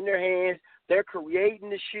back in their hands. They're creating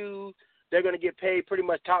the shoes. They're going to get paid pretty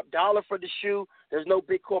much top dollar for the shoe. There's no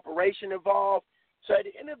big corporation involved. So at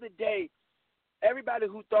the end of the day, everybody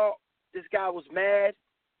who thought this guy was mad,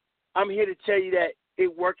 I'm here to tell you that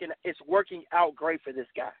it's working out great for this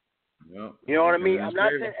guy. Yep. You know what I mean? I'm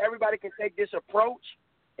not saying everybody can take this approach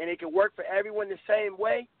and it can work for everyone the same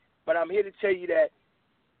way, but I'm here to tell you that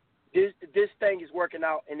this thing is working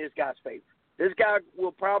out in this guy's favor. This guy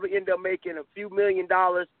will probably end up making a few $1 million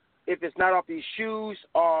if it's not off these shoes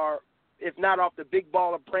or if not off the Big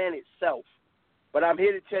Baller brand itself. But I'm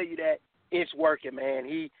here to tell you that it's working, man.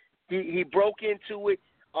 He broke into it.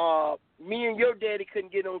 Me and your daddy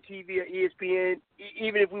couldn't get on TV or ESPN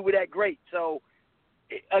even if we were that great. So,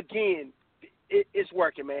 again, it's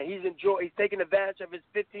working, man. He's taking advantage of his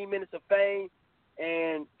 15 minutes of fame,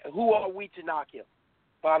 and who are we to knock him?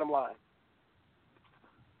 Bottom line.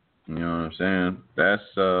 You know what I'm saying? That's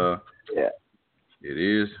yeah. It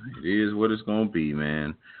is what it's gonna be,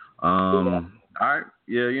 man. All right,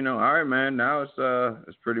 yeah, all right, man. Now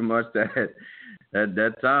it's pretty much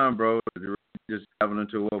that time, bro. Just diving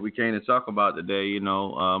into what we came to talk about today.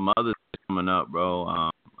 Mother's Day coming up, bro.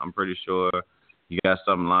 I'm pretty sure you got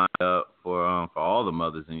something lined up for all the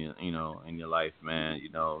mothers in your life, man.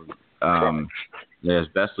 Yeah,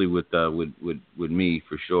 especially with me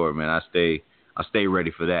for sure, man. I stay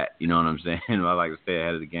ready for that. You know what I'm saying? I like to stay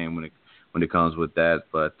ahead of the game when it comes with that.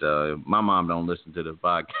 But my mom don't listen to the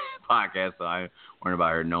podcast, so I ain't worried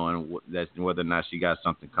about her knowing whether or not she got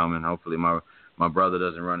something coming. Hopefully my brother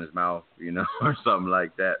doesn't run his mouth, or something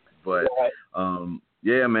like that. But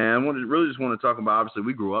yeah, man, I just want to talk about. Obviously,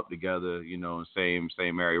 we grew up together, in same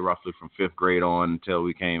area, roughly from 5th grade on until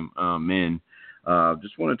we came men.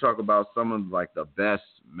 Just want to talk about some of like the best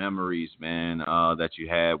memories, man, that you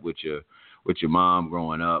had with your mom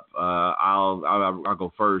growing up. I'll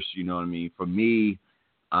go first. You know what I mean? For me,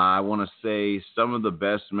 I want to say some of the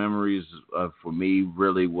best memories for me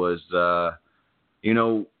really was,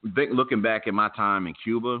 looking back at my time in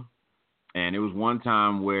Cuba, and it was one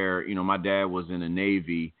time where my dad was in the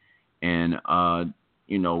Navy, and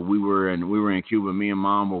we were in Cuba. Me and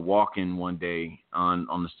Mom were walking one day on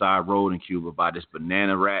the side road in Cuba by this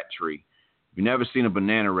banana rat tree. If you've never seen a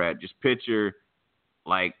banana rat, just picture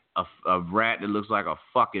like a rat that looks like a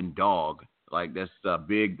fucking dog. Like that's how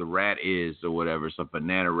big the rat is or whatever. It's a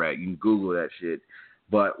banana rat. You can Google that shit.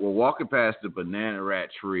 But we're walking past the banana rat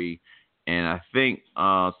tree, and I think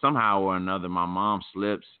somehow or another my mom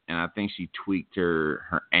slips, and I think she tweaked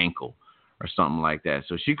her ankle or something like that.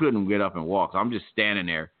 So she couldn't get up and walk. So I'm just standing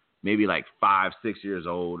there, maybe like 5, 6 years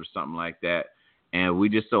old or something like that. And we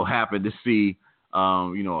just so happened to see,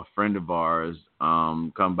 a friend of ours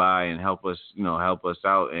come by and help us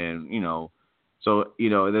out. And, so,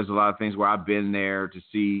 there's a lot of things where I've been there to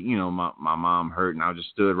see, my mom hurt, and I just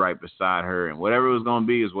stood right beside her, and whatever it was going to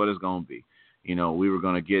be is what it's going to be. We were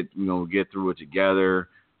going to get through it together.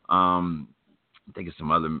 I'm thinking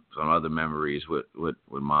some other memories with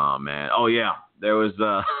Mom, man. Oh yeah, there was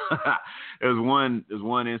one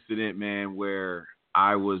incident, man, where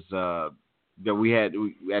I was that we had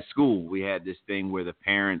at school. We had this thing where the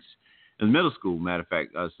parents, in middle school, matter of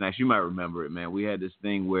fact, Snacks, you might remember it, man. We had this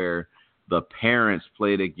thing where the parents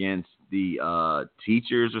played against the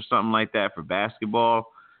teachers or something like that for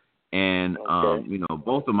basketball. And,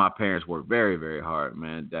 both of my parents worked very, very hard,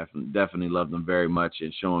 man. Definitely loved them very much,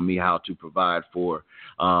 and showing me how to provide for,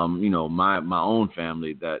 my own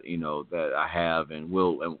family that I have and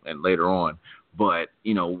will and later on. But,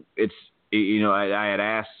 I had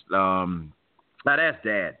asked,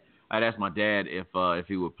 I'd asked my dad if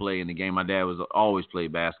he would play in the game. My dad was always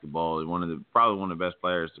played basketball. And probably one of the best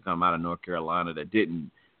players to come out of North Carolina that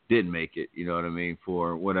didn't make it, you know what I mean,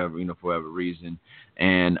 for whatever reason.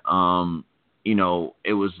 And,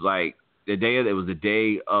 it was like the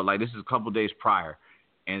day of, like, this is a couple days prior.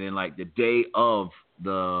 And then like the day of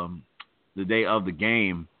the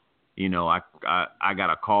game, I got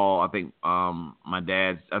a call. I think, my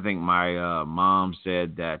mom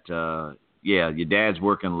said that, your dad's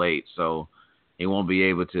working late, so he won't be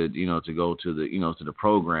able to, to go to the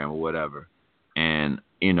program or whatever. And,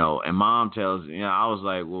 and Mom tells, I was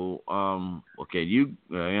like, well, can you,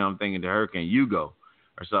 I'm thinking to her, can you go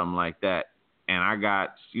or something like that? And I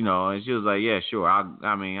got, and she was like, yeah, sure.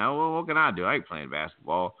 What can I do? I ain't playing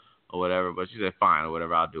basketball or whatever. But she said, fine, or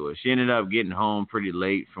whatever, I'll do it. She ended up getting home pretty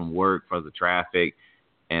late from work for the traffic.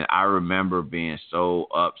 And I remember being so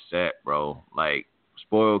upset, bro, like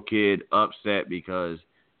spoiled kid, upset because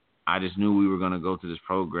I just knew we were going to go to this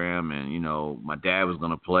program and, my dad was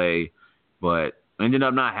going to play, but ended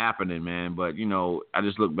up not happening, man. But, I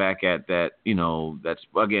just look back at that, that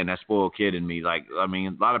spoiled kid in me. Like, a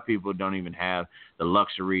lot of people don't even have the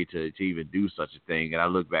luxury to even do such a thing. And I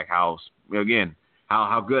look back how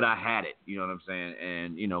good I had it, you know what I'm saying?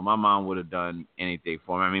 And, my mom would have done anything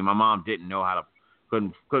for me. My mom didn't know how to,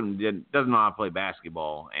 doesn't know how to play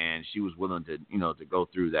basketball, and she was willing to, to go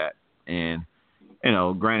through that. And,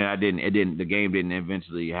 granted, the game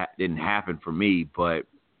didn't happen for me, but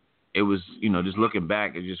it was, just looking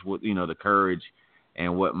back at just what, the courage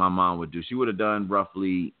and what my mom would do. She would have done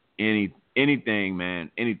roughly anything,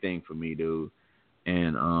 man, anything for me, dude.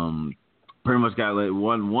 And pretty much got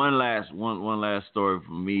one last story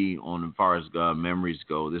from me on as far as memories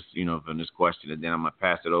go. This, from this question, and then I'm gonna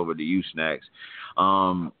pass it over to you, Snacks.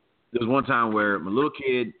 There was one time where my little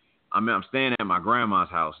kid, I'm staying at my grandma's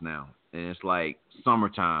house now, and it's like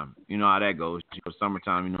summertime. You know how that goes.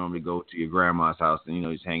 Summertime, you normally go to your grandma's house and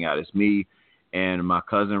just hang out. It's me and my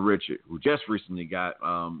cousin Richard, who just recently got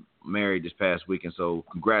married this past weekend. So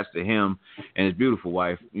congrats to him and his beautiful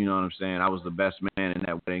wife. You know what I'm saying? I was the best man in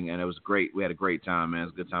that wedding, and it was great. We had a great time, man. It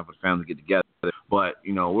was a good time for the family to get together. But,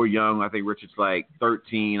 we're young. I think Richard's like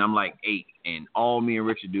 13. I'm like 8. And all me and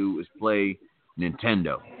Richard do is play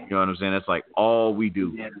Nintendo. You know what I'm saying? That's like all we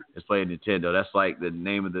do is play Nintendo. That's like the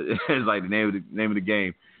name of the it's like the name of the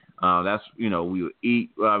game. That's we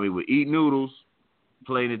would eat noodles,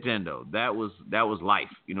 play Nintendo. That was life.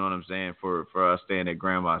 You know what I'm saying? For us staying at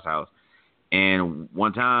grandma's house. And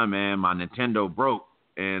one time, man, my Nintendo broke,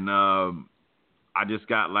 and I just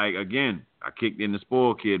got I kicked in the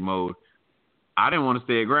spoiled kid mode. I didn't want to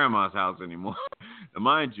stay at grandma's house anymore. And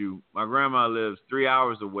mind you, my grandma lives 3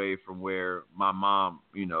 hours away from where my mom,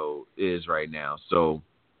 is right now. So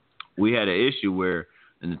we had an issue where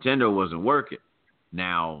the Nintendo wasn't working.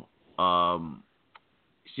 Now,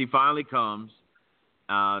 she finally comes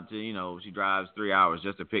she drives 3 hours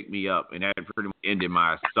just to pick me up. And that pretty much ended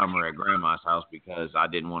my summer at grandma's house because I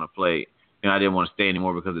didn't want to play. I didn't want to stay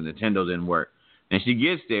anymore because the Nintendo didn't work. And she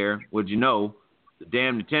gets there, the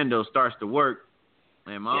damn Nintendo starts to work.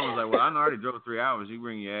 And Mom was like, well, I already drove 3 hours. You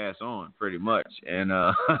bring your ass on, pretty much. And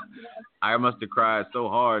I must have cried so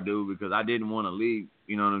hard, dude, because I didn't want to leave,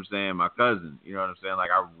 my cousin. You know what I'm saying?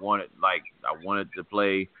 I wanted to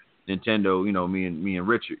play Nintendo, me and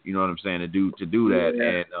Richard, you know what I'm saying, to do that.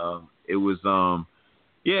 Yeah. And it was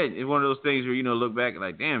it's one of those things where look back and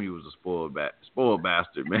like, damn, you was a spoiled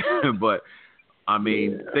bastard, man. But I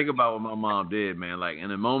mean, think about what my mom did, man. Like in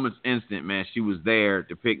a moment's instant, man, she was there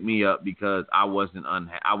to pick me up because I was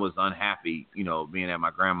unhappy, being at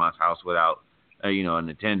my grandma's house without a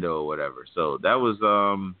Nintendo or whatever. So that was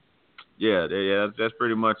that's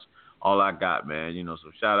pretty much all I got, man.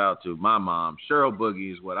 So shout out to my mom. Cheryl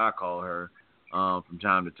Boogie is what I call her from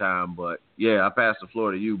time to time. But yeah, I pass the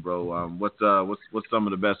floor to you, bro. What's some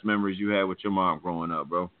of the best memories you had with your mom growing up,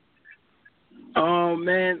 bro? Oh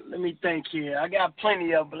man, let me think here. I got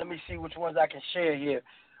plenty of, but let me see which ones I can share here.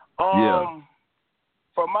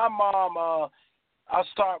 For my mom, I'll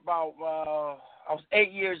start about I was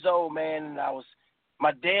 8 years old, man, and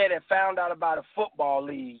my dad had found out about a football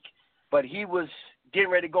league, but he was getting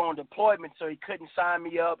ready to go on deployment, so he couldn't sign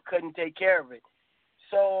me up, couldn't take care of it.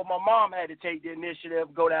 So my mom had to take the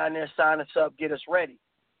initiative, go down there, sign us up, get us ready.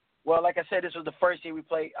 Well, like I said, this was the first year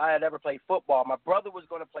I had ever played football. My brother was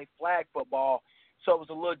going to play flag football, so it was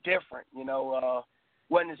a little different,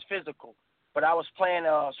 wasn't as physical. But I was playing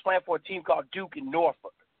for a team called Duke in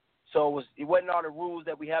Norfolk. So it wasn't all the rules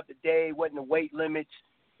that we have today, it wasn't the weight limits.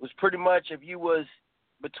 It was pretty much if you was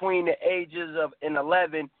between the ages of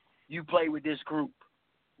 11, you play with this group,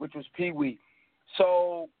 which was Pee Wee.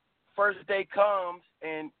 So first day comes,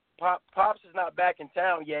 and Pops is not back in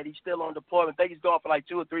town yet. He's still on deployment. I think he's gone for like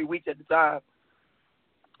 2 or 3 weeks at the time.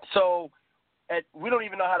 So we don't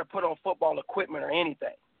even know how to put on football equipment or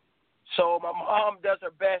anything. So my mom does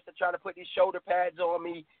her best to try to put these shoulder pads on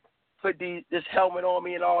me, put this helmet on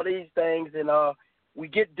me and all these things. And we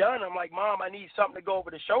get done. I'm like, Mom, I need something to go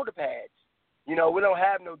over the shoulder pads. We don't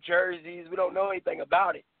have no jerseys. We don't know anything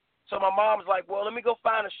about it. So my mom's like, well, let me go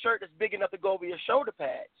find a shirt that's big enough to go over your shoulder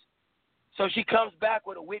pads. So she comes back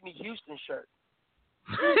with a Whitney Houston shirt.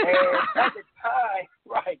 And at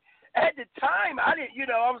the time, I didn't,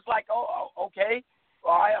 I was like, oh okay.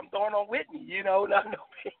 All right, I'm throwing on Whitney,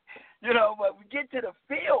 but we get to the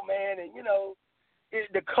field, man, and,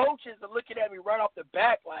 the coaches are looking at me right off the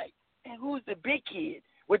back like, man, who's the big kid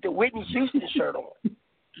with the Whitney Houston shirt on?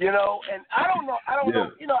 And I don't know,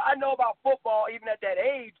 I know about football even at that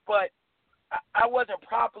age, but I wasn't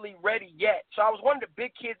properly ready yet. So I was one of the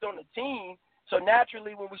big kids on the team. So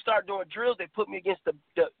naturally, when we start doing drills, they put me against the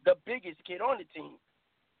biggest kid on the team.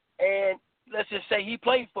 And let's just say he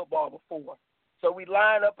played football before. So we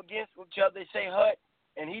line up against each other. They say Hut,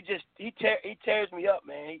 and he tears me up,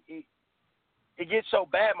 man. It gets so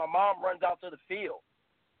bad, my mom runs out to the field.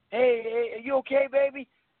 Hey, are you okay, baby?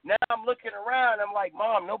 Now I'm looking around. I'm like,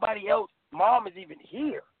 Mom, nobody else. Mom is even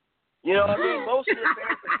here. You know what I mean? Most of the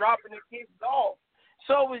parents are dropping their kids off.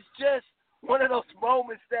 So it's just one of those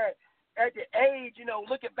moments that at the age,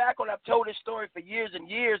 looking back on, I've told this story for years and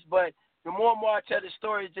years, but the more and more I tell this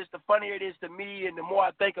story, it's just the funnier it is to me, and the more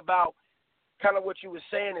I think about kind of what you were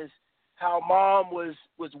saying is how mom was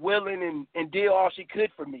willing and did all she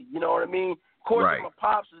could for me. You know what I mean? Of course, Right. if my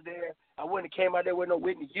pops was there, I wouldn't have came out there with no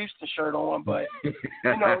Whitney Houston shirt on. But you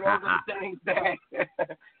know, those are the things that,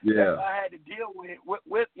 that I had to deal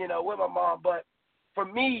with you know, with my mom. But for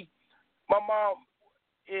me, my mom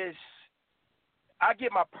is, I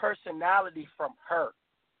get my personality from her.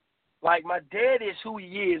 Like, my dad is who he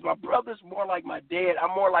is. My brother's more like my dad.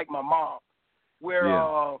 I'm more like my mom.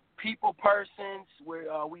 We're people persons.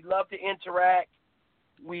 We love to interact.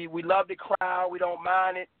 We love the crowd. We don't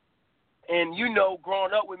mind it. And, you know,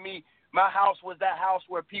 growing up with me, my house was that house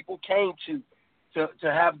where people came to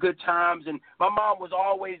have good times. And my mom was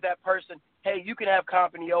always that person, hey, you can have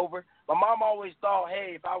company over. My mom always thought,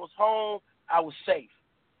 hey, if I was home, I was safe.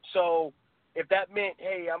 So if that meant,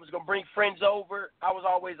 hey, I was going to bring friends over, I was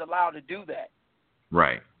always allowed to do that.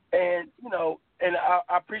 Right. And, you know, and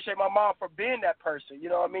I appreciate my mom for being that person. You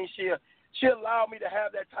know what I mean? She allowed me to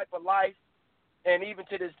have that type of life. And even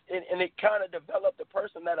to this, and it kind of developed the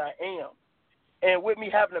person that I am. And with me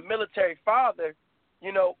having a military father,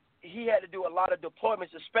 you know, he had to do a lot of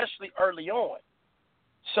deployments, especially early on.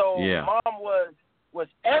 So mom was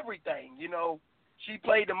everything, you know. She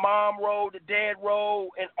played the mom role, the dad role,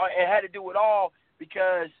 and had to do it all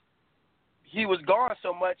because he was gone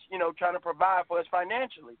so much, you know, trying to provide for us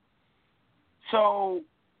financially. So,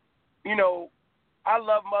 you know, I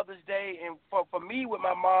love Mother's Day, and for me with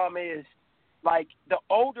my mom is, like, the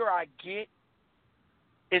older I get,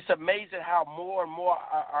 it's amazing how more and more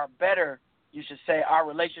our better, you should say, our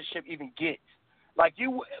relationship even gets. Like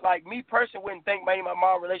me personally wouldn't think maybe my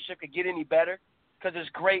mom relationship could get any better because it's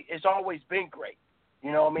great. It's always been great.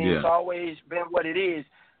 You know what I mean? Yeah. It's always been what it is.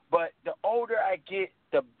 But the older I get,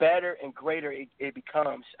 the better and greater it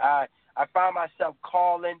becomes. I find myself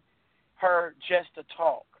calling her just to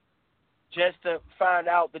talk, just to find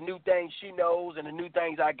out the new things she knows and the new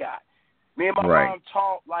things I got. Me and my mom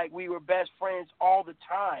talk like we were best friends all the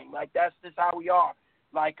time. Like, that's just how we are.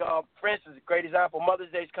 Like, for instance, a great example,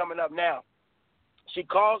 Mother's Day is coming up now. She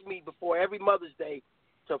calls me before every Mother's Day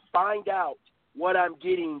to find out what I'm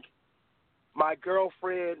getting my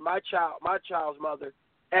girlfriend, my child's mother,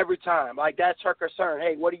 every time. Like, that's her concern.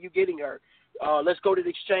 Hey, what are you getting her? Let's go to the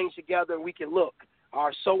exchange together and we can look.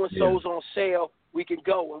 Our so-and-so's on sale. We can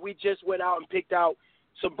go. And we just went out and picked out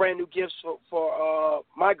some brand new gifts for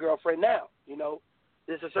my girlfriend now. You know,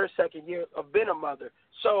 this is her second year of being a mother.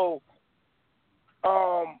 So,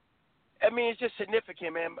 I mean, it's just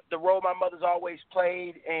significant, man. The role my mother's always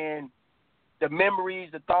played and the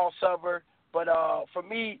memories, the thoughts of her. But for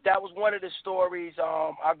me, that was one of the stories.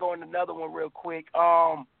 I'll go into another one real quick. It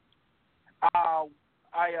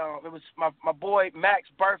was my boy Mac's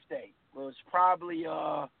birthday. It was probably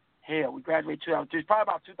we graduated 2002. It was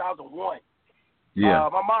probably about 2001. Yeah.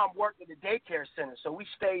 My mom worked at the daycare center, so we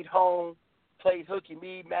stayed home, played hooky,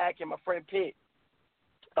 me, Mac, and my friend Pitt,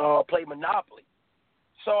 played Monopoly.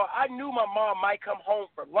 So I knew my mom might come home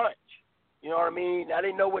for lunch. You know what I mean? I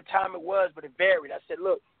didn't know what time it was, but it varied. I said,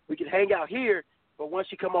 look, we can hang out here, but once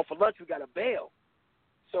she come home for lunch, we got to bail.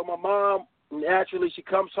 So my mom, naturally, she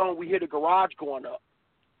comes home. We hear the garage going up.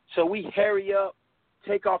 So we hurry up,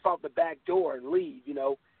 take off out the back door and leave, you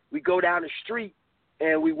know. We go down the street.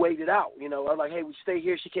 And we waited out, you know. I'm like, hey, we stay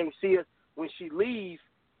here. She can't see us. When she leaves,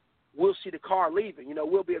 we'll see the car leaving. You know,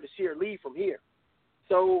 we'll be able to see her leave from here.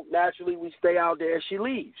 So, naturally, we stay out there. She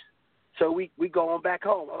leaves. So, we go on back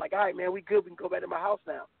home. I'm like, all right, man, we good. We can go back to my house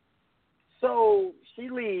now. So, she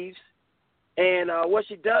leaves, and what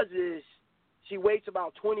she does is she waits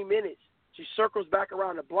about 20 minutes. She circles back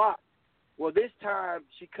around the block. Well, this time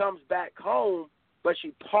she comes back home, but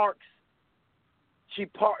she parks. She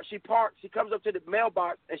comes up to the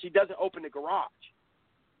mailbox, and she doesn't open the garage.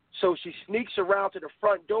 So she sneaks around to the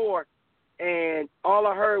front door, and all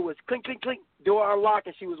I heard was clink, clink, clink, door unlocked,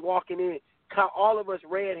 and she was walking in. Caught all of us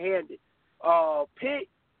red-handed. Pitt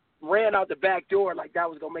ran out the back door like that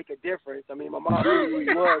was going to make a difference. I mean, my mom knew who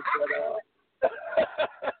he was. But,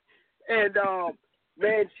 and,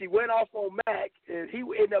 man, she went off on Mac, and he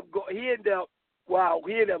ended up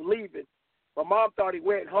leaving. My mom thought he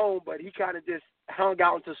went home, but he kind of just hung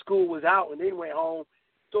out until school was out and then went home.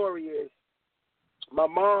 Story is, my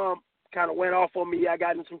mom kind of went off on me. I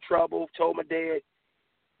got in some trouble, told my dad.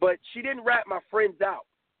 But she didn't rat my friends out.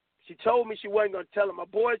 She told me she wasn't going to tell them. My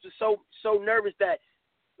boys were so nervous that,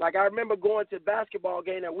 like, I remember going to a basketball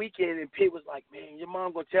game that weekend, and Pitt was like, man, your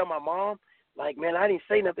mom going to tell my mom? Like, man, I didn't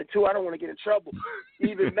say nothing to her. I don't want to get in trouble.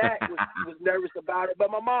 Even Mac was nervous about it.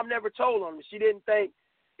 But my mom never told on me. She didn't think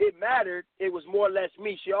it mattered. It was more or less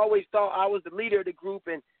me. She always thought I was the leader of the group,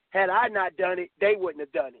 and had I not done it, they wouldn't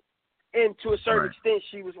have done it. And to a certain Right. extent,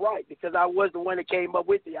 she was right because I was the one that came up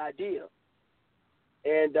with the idea.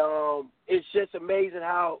 And it's just amazing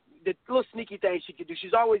how the little sneaky things she could do.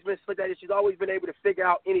 She's always been slick at it. She's always been able to figure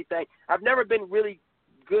out anything. I've never been really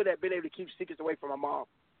good at being able to keep secrets away from my mom.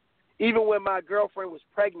 Even when my girlfriend was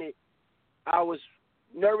pregnant, I was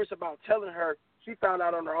nervous about telling her. She found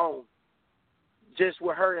out on her own, just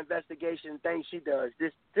with her investigation and things she does.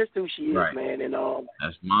 This who she is, Right. man. And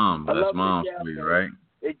That's mom. I That's love mom's her to death, for you, man. right?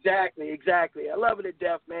 Exactly. I love her to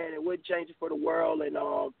death, man. It wouldn't change it for the world. And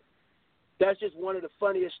that's just one of the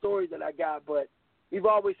funniest stories that I got. But we've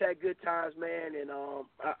always had good times, man. And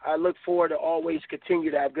I look forward to always continue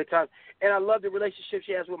to have good times. And I love the relationship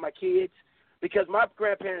she has with my kids because my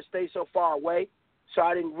grandparents stay so far away, so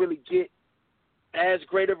I didn't really get as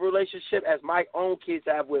great of a relationship as my own kids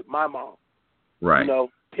have with my mom. Right. You know,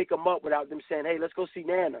 pick them up without them saying, hey, let's go see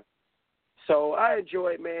Nana. So I enjoy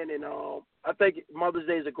it, man, and I think Mother's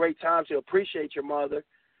Day is a great time to appreciate your mother,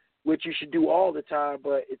 which you should do all the time,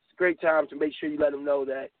 but it's a great time to make sure you let them know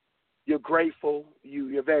that you're grateful,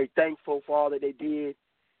 you're very thankful for all that they did,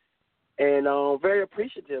 and very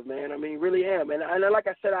appreciative, man. I mean, really am. And like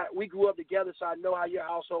I said, we grew up together, so I know how your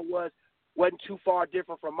household wasn't too far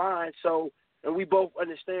different from mine, and we both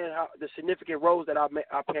understand how the significant roles that our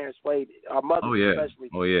parents played, our mothers especially.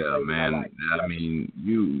 Oh yeah, man. I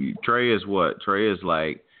mean, Trey is what? Trey is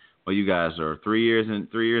like, well, you guys are 3 years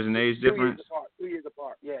in age difference. 2 years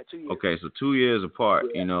apart. Yeah, 2 years. Okay, so 2 years apart.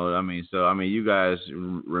 Yeah. You know, I mean, you guys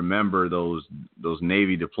remember those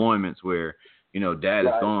Navy deployments where, you know, Dad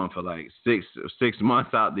is gone for like six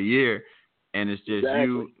months out the year, and it's just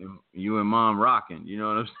you and Mom rocking. You know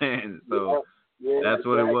what I'm saying? So. Yeah, that's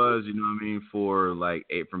what it was, you know what I mean, for like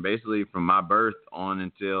from my birth on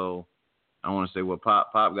until I want to say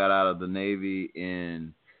Pop got out of the Navy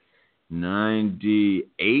in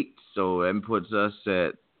 98, so that puts us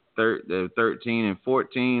at 13 and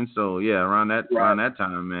 14, so yeah, around that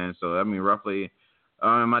time, man. So I mean, roughly,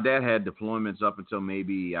 my dad had deployments up until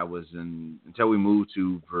maybe until we moved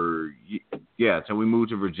to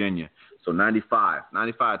Virginia, so 95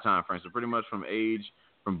 time frame. So pretty much from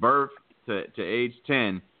birth to age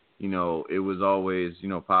 10, you know, it was always, you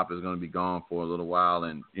know, Pop is going to be gone for a little while,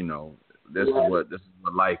 and you know, this is what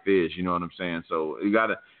life is, you know what I'm saying? So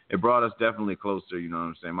it brought us definitely closer, you know what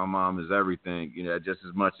I'm saying? My mom is everything, you know, just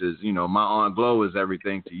as much as, you know, my Aunt Glo is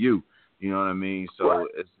everything to you, you know what I mean? So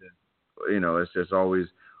it's just, you know, it's just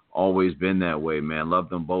always been that way, man. Love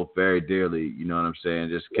them both very dearly, you know what I'm saying?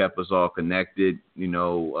 Just kept us all connected, you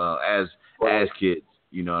know, as kids,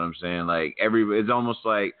 you know what I'm saying? Like it's almost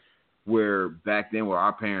like where back then where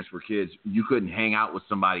our parents were kids, you couldn't hang out with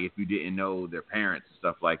somebody if you didn't know their parents and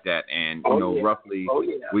stuff like that. And, you know, roughly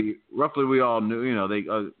we all knew, you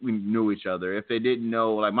know, we knew each other. If they didn't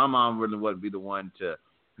know, like my mom really wouldn't be the one to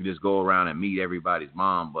just go around and meet everybody's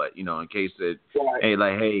mom. But, you know, in case that,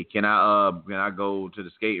 hey, can I go to the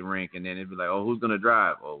skating rink? And then it'd be like, oh, who's going to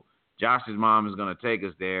drive? Oh, Josh's mom is going to take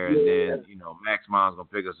us there. And then, you know, Mac's mom's going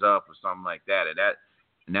to pick us up or something like that.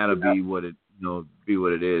 And that'll be what it, you know, be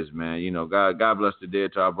what it is, man. You know, God bless the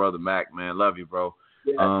dead to our brother Mac, man. Love you, bro.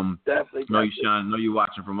 Yeah, definitely. Know you, Sean. Know you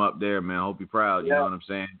watching from up there, man. Hope you're proud. You know what I'm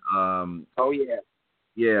saying?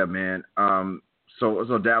 Yeah, man.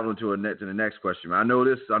 So dabbling to the next question, man. I know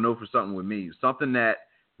for something with me, something that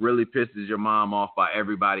really pisses your mom off by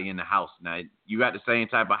everybody in the house. Now you got the same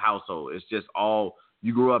type of household. It's just all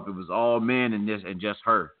you grew up. It was all men and just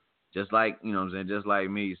her, just like, you know what I'm saying, just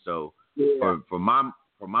like me. So for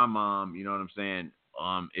my mom, you know what I'm saying?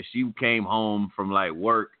 If she came home from like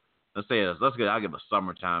work, I'll give a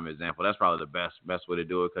summertime example. That's probably the best way to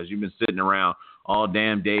do it, because you've been sitting around all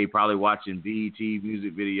damn day probably watching BET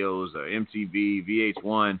music videos or MTV,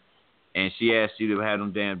 VH1, and she asks you to have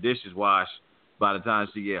them damn dishes washed by the time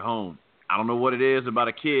she get home. I don't know what it is about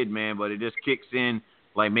a kid, man, but it just kicks in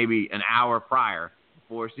like maybe an hour prior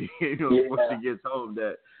before she gets home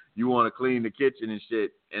that you want to clean the kitchen and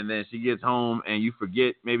shit, and then she gets home and you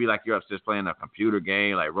forget, maybe like you're upstairs playing a computer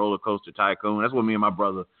game like Roller Coaster Tycoon. That's what me and my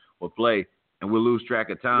brother would play, and we'll lose track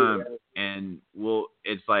of time, and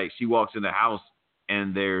it's like she walks in the house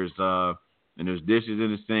and there's dishes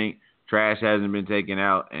in the sink, trash hasn't been taken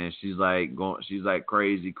out, and she's like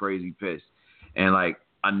crazy pissed. And like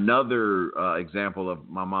another example of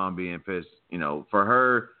my mom being pissed, you know, for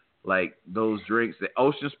her, like those drinks, the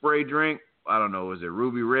Ocean Spray drink, I don't know, is it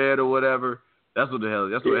Ruby Red or whatever? That's what the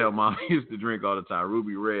hell mom used to drink all the time,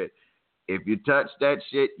 Ruby Red. If you touch that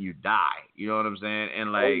shit, you die. You know what I'm saying?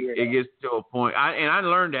 And like it gets to a point, I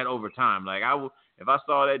learned that over time. Like if I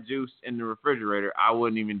saw that juice in the refrigerator, I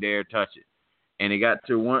wouldn't even dare touch it. And it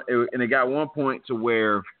got one point to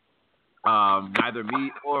where Neither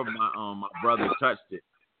me or my brother touched it,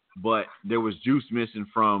 but there was juice missing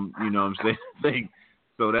from, you know what I'm saying,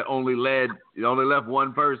 so that only left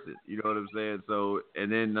one person, you know what I'm saying? So,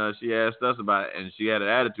 and then she asked us about it, and she had an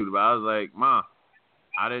attitude about it. I was like, Ma,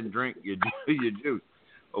 I didn't drink your juice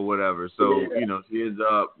or whatever. So, you know, she ends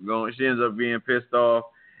up being pissed off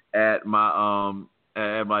at my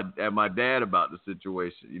my dad about the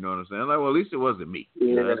situation. You know what I'm saying? I'm like, well, at least it wasn't me. Yeah.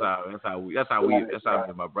 You know, that's how me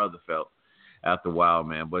and my brother felt after a while,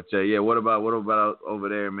 man. But yeah, what about over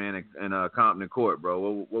there, man, in Compton Court,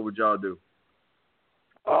 bro? What would y'all do?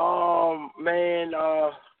 Man,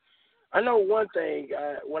 I know one thing.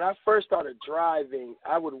 When I first started driving,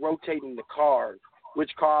 I would rotate in the cars,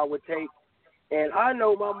 which car I would take, and I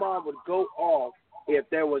know my mom would go off if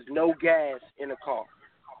there was no gas in the car.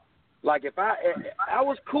 Like if I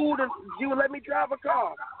was cool to, she would let me drive a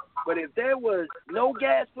car, but if there was no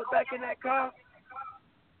gas put back in that car,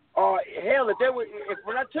 or hell, if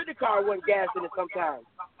when I took the car, it wasn't gas in it sometimes,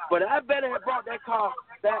 but I better have brought that car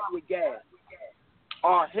back with gas,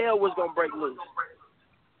 or hell was gonna break loose.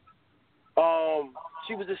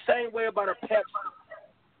 She was the same way about her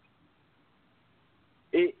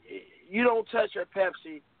Pepsi. You don't touch her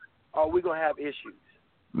Pepsi, or we're gonna have issues.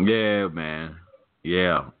 Yeah, man.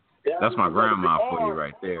 Yeah. That's my grandma for you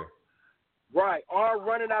right there. Right. Or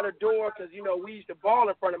running out the door because, you know, we used to ball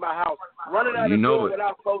in front of my house. Running out the door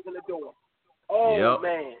without closing the door. Oh, yep.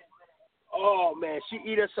 Man. Oh, man. She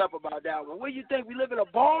eat us up about that one. What do you think? We live in a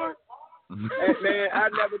barn? And, man, I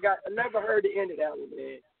never heard the end of that one,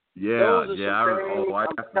 man. Yeah.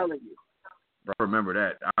 I'm telling you. Bro, I remember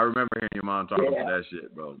that. I remember hearing your mom talking about that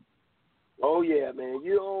shit, bro. Oh, yeah, man.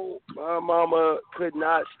 My mama could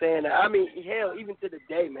not stand that. I mean, hell, even to the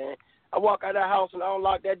day, man. I walk out of the house and I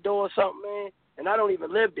unlock that door or something, man, and I don't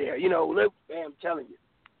even live there. You know, man, I'm telling you.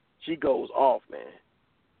 She goes off, man.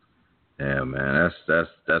 Yeah, man.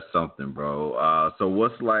 That's something, bro. So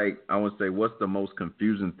what's the most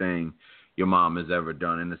confusing thing your mom has ever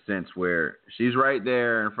done, in the sense where she's right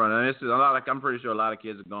there in front of, and this is I'm pretty sure a lot of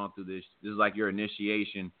kids have gone through this. This is like your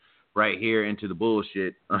initiation right here into the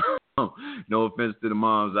bullshit. No offense to the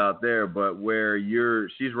moms out there, but where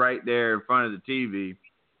she's right there in front of the TV,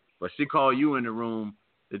 but she called you in the room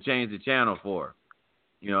to change the channel for her.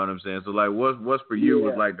 You know what I'm saying? So like, what's for you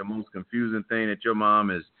was like the most confusing thing that your mom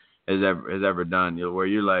has ever done, you know, where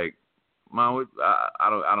you're like, Mom, I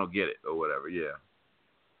don't get it or whatever. Yeah.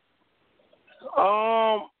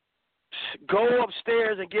 Go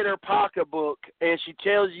upstairs and get her pocketbook, and she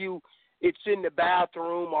tells you it's in the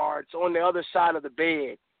bathroom or it's on the other side of the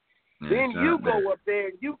bed. Then you go up there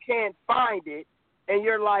and you can't find it, and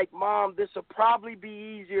you're like, Mom, this will probably be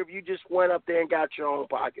easier if you just went up there and got your own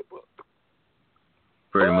pocketbook.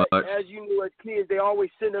 Pretty much. As you knew as kids, they always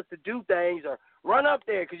send us to do things or run up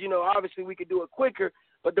there because, you know, obviously we could do it quicker.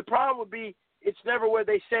 But the problem would be it's never where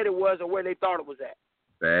they said it was or where they thought it was at.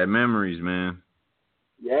 Bad memories, man.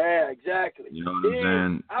 Yeah, exactly. You know what I'm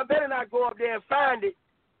saying? I better not go up there and find it.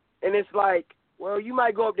 And it's like, well, you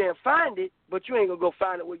might go up there and find it, but you ain't going to go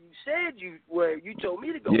find it where you said where you told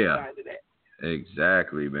me to go find it at.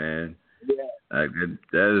 Exactly, man. Yeah. Like,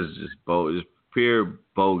 that is just pure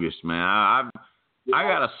bogus, man. I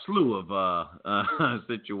got a slew of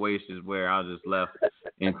situations where I was just left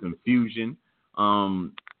in confusion.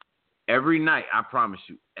 Every night, I promise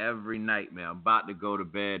you, every night, man, I'm about to go to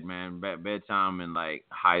bed, man. Bedtime in like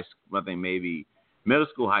high school, I think maybe middle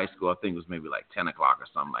school, high school, I think it was maybe like 10 o'clock or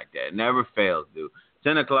something like that. It never fails, dude.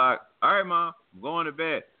 10 o'clock, all right, Mom, I'm going to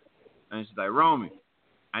bed. And she's like, Romy,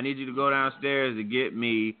 I need you to go downstairs and get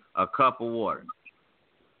me a cup of water.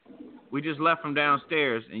 We just left from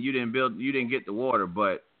downstairs, and you didn't get the water.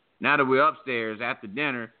 But now that we're upstairs after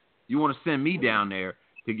dinner, you want to send me down there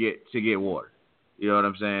to get water. You know what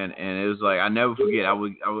I'm saying? And it was like, I never forget. I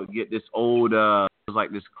would get this old, it was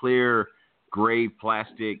like this clear gray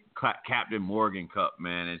plastic Captain Morgan cup,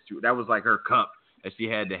 man. And that was like her cup that she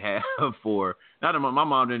had to have for. Not that my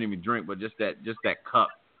mom didn't even drink, but just that cup.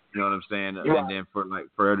 You know what I'm saying? Right. And then for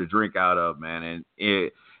her to drink out of, man. And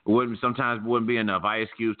it sometimes wouldn't be enough ice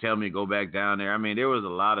cubes. Tell me to go back down there. I mean, there was a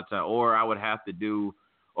lot of time, or I would have to do,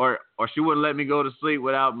 or she wouldn't let me go to sleep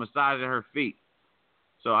without massaging her feet.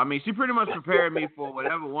 So I mean, she pretty much prepared me for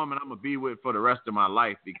whatever woman I'm gonna be with for the rest of my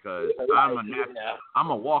life, because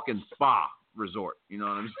I'm a walking spa resort. You know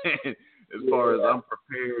what I'm saying? As far as I'm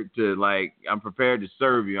prepared to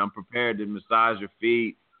serve you. I'm prepared to massage your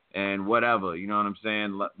feet and whatever, you know what I'm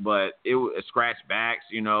saying? But it scratch backs,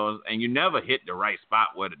 you know, and you never hit the right spot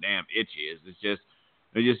where the damn itch is.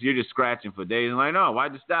 You're just scratching for days and like, no,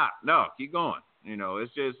 why'd you stop? No, keep going. You know,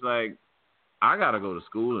 it's just like, I gotta go to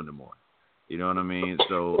school in the morning. You know what I mean?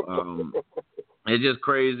 So it's just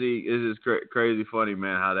crazy. It's just crazy funny,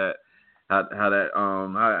 man. How that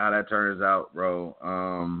turns out, bro.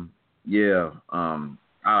 I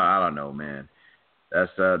don't know, man.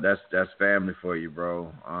 That's family for you,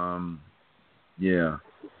 bro. Yeah.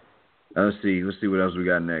 Let's see what else we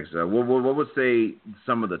got next. What would say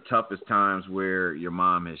some of the toughest times where your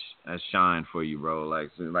mom has shined for you, bro?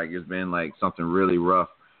 Like it's been like something really rough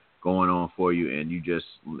going on for you, and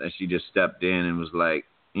she just stepped in and was like,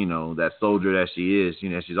 you know, that soldier that she is. You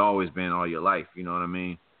know, she's always been all your life. You know what I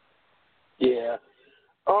mean? Yeah.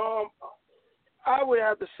 I would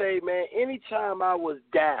have to say, man, anytime I was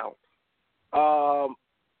down,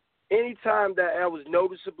 anytime that I was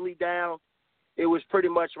noticeably down, it was pretty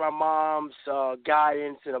much my mom's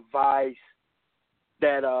guidance and advice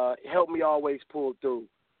that helped me always pull through.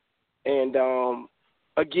 And,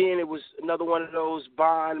 again, it was another one of those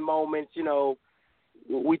bond moments. You know,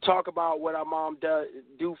 we talk about what our mom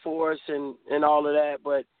do for us and all of that,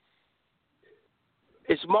 but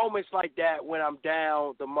it's moments like that when I'm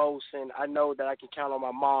down the most and I know that I can count on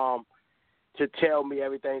my mom to tell me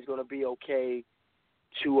everything's going to be okay,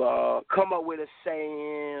 to come up with a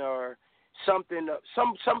saying or something,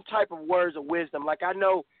 some type of words of wisdom. Like I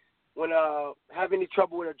know when I have any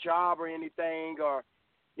trouble with a job or anything, or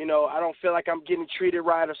you know I don't feel like I'm getting treated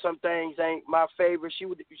right, or some things ain't my favorite, she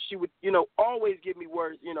would you know always give me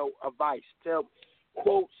words, you know, advice, tell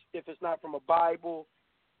quotes if it's not from a Bible,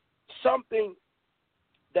 something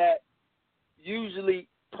that usually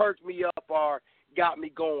perked me up or got me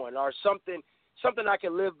going, or something I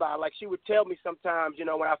can live by. Like she would tell me sometimes, you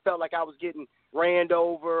know, when I felt like I was getting ran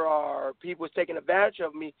over or people was taking advantage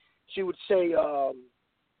of me, she would say,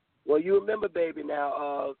 well, you remember, baby,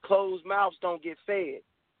 now, closed mouths don't get fed.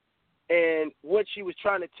 And what she was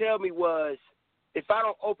trying to tell me was, if I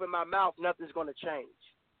don't open my mouth, nothing's going to change.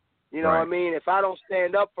 You know what I mean? If I don't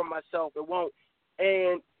stand up for myself, it won't.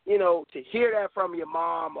 And, you know, to hear that from your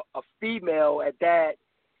mom, a female at that,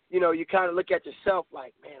 you know, you kind of look at yourself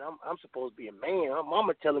like, man, I'm supposed to be a man. My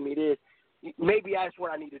mama telling me this. Maybe that's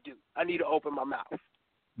what I need to do. I need to open my mouth.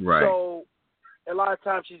 Right. So a lot of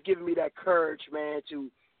times she's giving me that courage, man,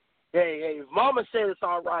 to, hey, if mama said it's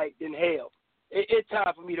all right, then hell, it's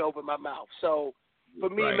time for me to open my mouth. So for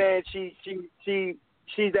me, man, she's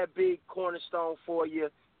that big cornerstone for you.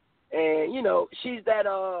 And, you know, she's that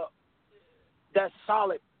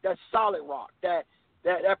solid rock, that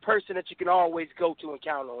person that you can always go to and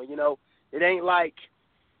count on. You know, it ain't like,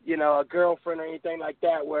 you know, a girlfriend or anything like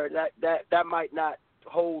that where that might not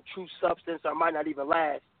hold true substance or might not even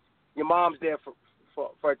last. Your mom's there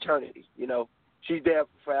for eternity. You know, she's there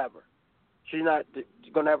forever. She's not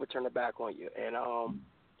gonna ever turn her back on you. And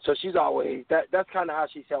so she's always that's kind of how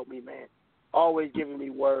she's helped me, man. Always giving me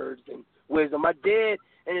words and wisdom. My dad,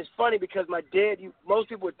 and it's funny because my dad, most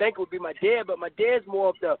people would think it would be my dad, but my dad's more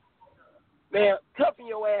of the, man, toughen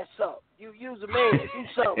your ass up. You's a man. Do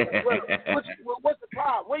something. What's the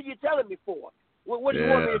problem? What are you telling me for? What do you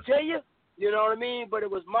want me to tell you? You know what I mean? But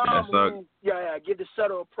it was mom who, give the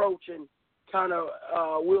subtle approach and kind of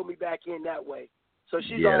wheel me back in that way. So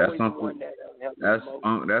she's always the one that helped me the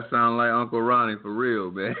most. That sounds like Uncle Ronnie for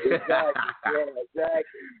real, man. Exactly. Exactly.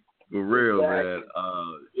 For real, man.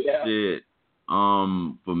 Shit.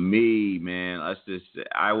 For me, man, I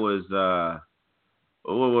was a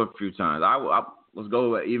few times. Let's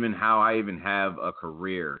go even how I even have a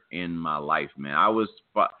career in my life, man. I'm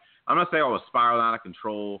not saying I was spiraling out of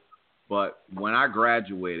control, but when I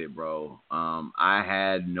graduated, bro, I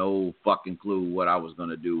had no fucking clue what I was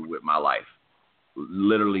gonna do with my life.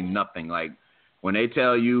 Literally nothing. Like when they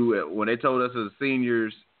told us as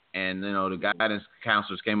seniors, and you know the guidance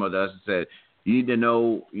counselors came up to us and said, you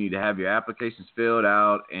need to have your applications filled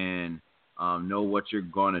out and know what you're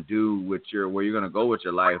going to do with where you're going to go with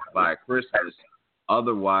your life by Christmas.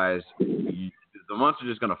 Otherwise, the months are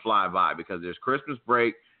just going to fly by because there's Christmas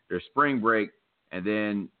break, there's spring break, and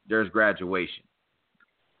then there's graduation.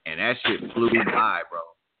 And that shit flew by, bro.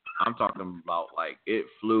 I'm talking about like it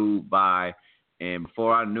flew by, and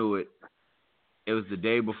before I knew it, it was the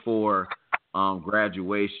day before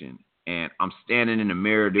graduation. And I'm standing in the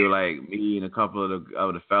mirror, dude, like me and a couple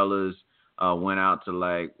of the fellas went out to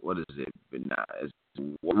like, what is it? It's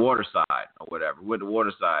Waterside or whatever. With the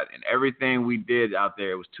Waterside. And everything we did out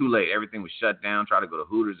there, it was too late. Everything was shut down. Tried to go to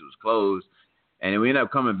Hooters. It was closed. And then we ended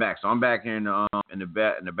up coming back. So I'm back here in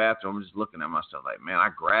the bathroom. I'm just looking at myself like, man, I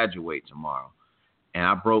graduate tomorrow. And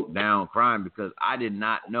I broke down crying because I did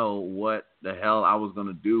not know what the hell I was going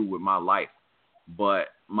to do with my life. But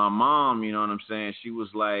my mom, you know what I'm saying, she was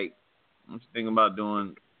like, I'm just thinking about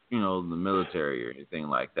doing, you know, the military or anything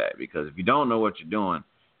like that. Because if you don't know what you're doing,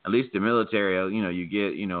 at least the military, you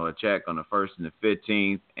get, a check on the 1st and the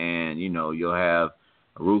 15th, and, you'll have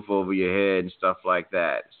a roof over your head and stuff like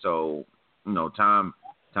that. So, time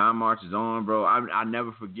marches on, bro. I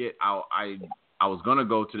never forget. I was gonna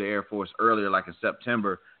go to the Air Force earlier, like in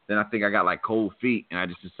September. Then I think I got like cold feet, and I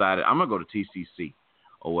just decided I'm gonna go to TCC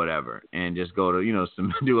or whatever, and just go to do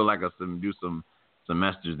some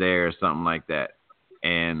semesters there or something like that.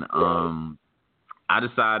 And I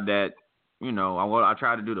decided that I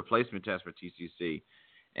tried to do the placement test for TCC,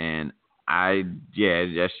 and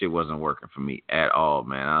that shit wasn't working for me at all,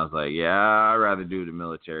 man. I was like, I'd rather do the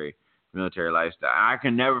military lifestyle. I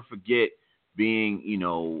can never forget being,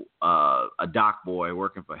 a dock boy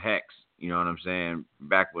working for Hex. You know what I'm saying?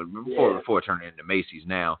 Before it turned into Macy's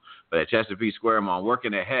now, but at Chesapeake Square Mall,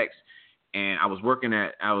 working at Hex, and I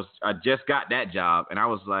just got that job, and I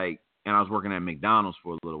was working at McDonald's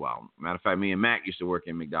for a little while. Matter of fact, me and Mac used to work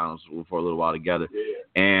at McDonald's for a little while together,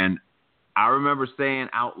 and I remember saying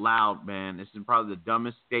out loud, man, this is probably the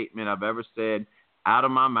dumbest statement I've ever said out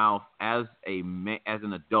of my mouth as an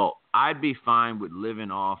adult. I'd be fine with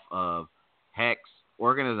living off of Hex,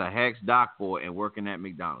 working as a Hex dock boy and working at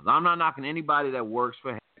McDonald's. I'm not knocking anybody that works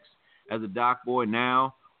for Hex as a dock boy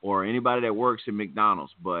now or anybody that works at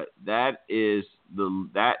McDonald's, but that is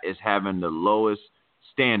having the lowest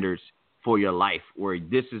standards for your life, where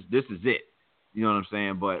this is it. You know what I'm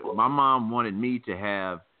saying? But my mom wanted me to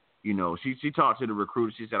have, she talked to the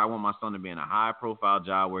recruiter. She said, I want my son to be in a high profile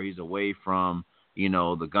job where he's away from,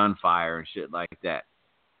 the gunfire and shit like that.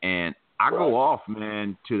 And I go off,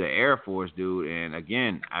 man, to the Air Force, dude. And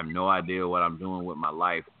again, I have no idea what I'm doing with my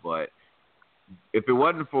life. But if it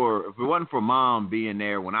wasn't for mom being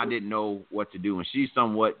there when I didn't know what to do, and she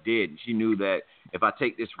somewhat did, she knew that if I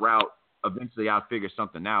take this route, eventually I'll figure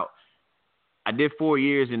something out. I did 4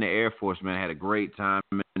 years in the Air Force, man. I had a great time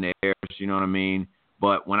in the Air Force, you know what I mean?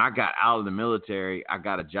 But when I got out of the military, I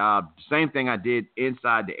got a job, same thing I did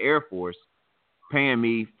inside the Air Force, paying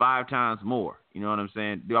me 5 times more. You know what I'm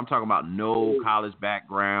saying? Dude, I'm talking about no college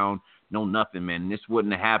background, no nothing, man. This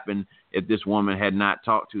wouldn't have happened if this woman had not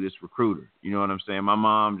talked to this recruiter. You know what I'm saying? My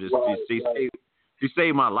mom she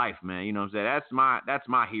saved my life, man. You know what I'm saying? That's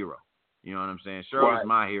my hero. You know what I'm saying? Shirley's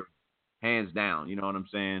my hero, hands down. You know what I'm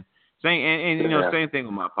saying? Same thing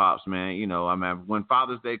with my pops, man. When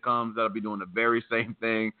Father's Day comes, I'll be doing the very same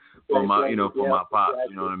thing for my pops.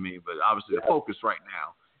 You know what I mean? But obviously, the focus right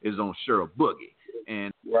now is on Cheryl Boogie,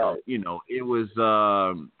 and it was.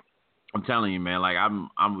 I'm telling you, man. Like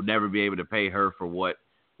I would never be able to pay her for what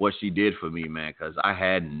she did for me, man, because I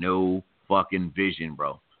had no fucking vision,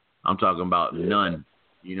 bro. I'm talking about none.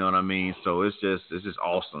 You know what I mean? So it's just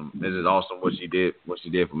awesome. This is awesome what she did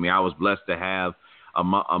for me. I was blessed to have a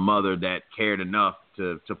mother that cared enough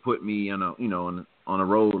to put me on a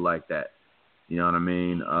road like that. You know what I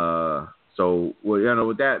mean?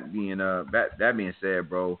 With that being said,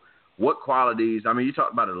 bro, what qualities? I mean, you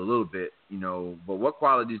talked about it a little bit, but what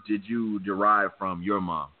qualities did you derive from your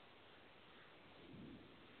mom?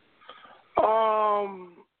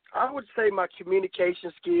 I would say my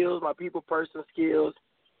communication skills, my people person skills.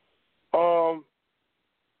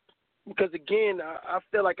 Because again, I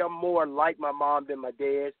feel like I'm more like my mom than my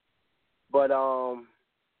dad. But I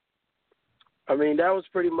mean, that was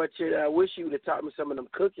pretty much it. I wish you would have taught me some of them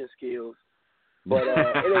cooking skills, but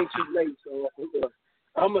it ain't too late. So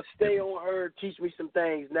I'm gonna stay on her, teach me some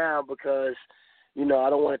things now because I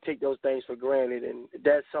don't want to take those things for granted, and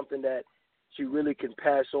that's something that she really can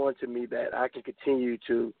pass on to me that I can continue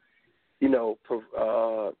to,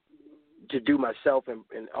 to do myself and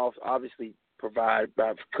obviously provide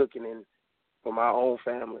by cooking and for my own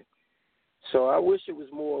family. So I wish it was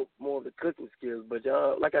more of the cooking skills, but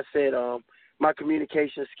like I said, my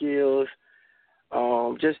communication skills,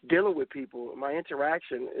 just dealing with people, my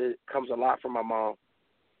interaction, it comes a lot from my mom.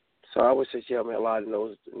 So I would say she helped me a lot in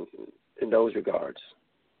those regards.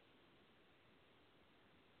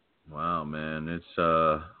 Wow, man, it's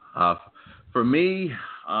for me.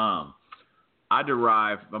 I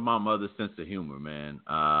derive from my mother's sense of humor, man.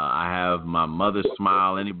 I have my mother's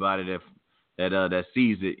smile. Anybody that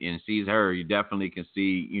sees it and sees her, you definitely can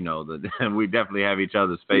see, we definitely have each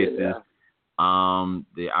other's faces. Yeah.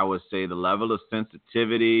 I would say the level of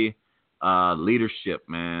sensitivity, leadership,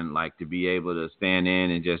 man, like to be able to stand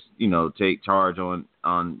in and just, take charge on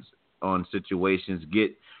situations,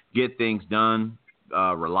 get things done,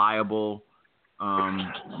 reliable.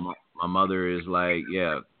 My mother is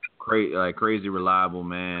crazy reliable,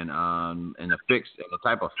 man, and the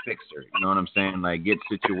type of fixer, you know what I'm saying? Like get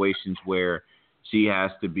situations where she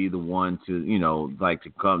has to be the one to, to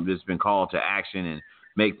come, just been called to action and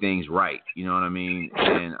make things right, you know what I mean?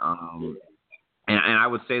 And and I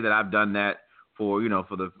would say that I've done that for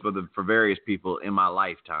for various people in my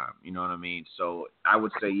lifetime. You know what I mean? So I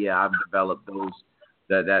would say, yeah, I've developed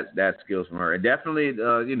that skills from her, and definitely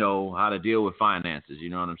how to deal with finances. You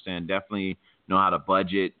know what I'm saying? Definitely know how to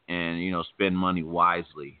budget and spend money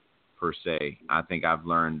wisely per se. I think I've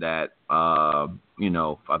learned that. I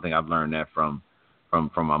think I've learned that from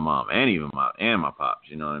my mom and even my pops.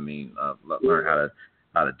 You know what I mean? Learn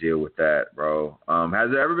how to deal with that, bro. Has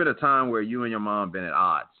there ever been a time where you and your mom been at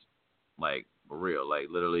odds, like for real, like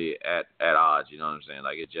literally at odds? You know what I'm saying?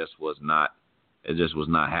 Like it just was not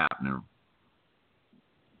happening.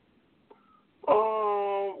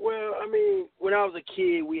 Well, I mean, when I was a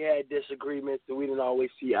kid, we had disagreements and we didn't always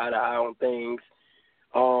see eye to eye on things.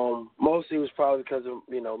 Mostly it was probably because of,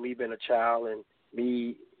 me being a child and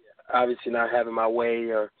me obviously not having my way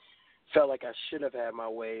or felt like I should have had my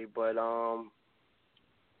way. But,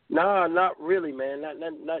 nah, not really, man. Not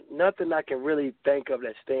nothing I can really think of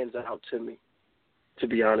that stands out to me, to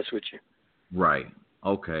be honest with you. Right.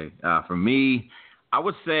 Okay. For me, I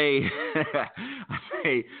would say,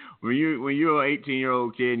 when you're an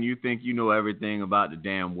 18-year-old kid and you think you know everything about the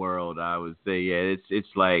damn world, I would say, yeah, it's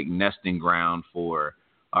like nesting ground for,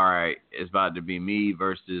 all right, it's about to be me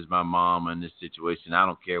versus my mom in this situation. I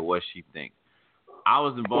don't care what she thinks. I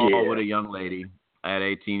was involved with a young lady at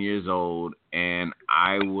 18 years old, and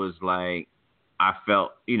I was like, I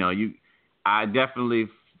felt, I definitely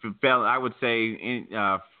felt, I would say,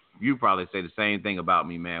 you probably say the same thing about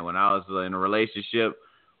me, man. When I was in a relationship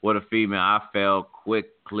with a female, I fell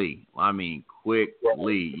quickly. I mean, quickly.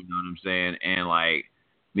 You know what I'm saying? And like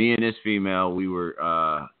me and this female, we were,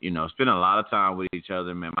 spending a lot of time with each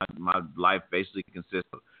other, man. My life basically consists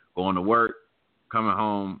of going to work, coming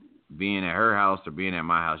home, being at her house or being at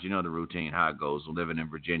my house. You know the routine, how it goes, living in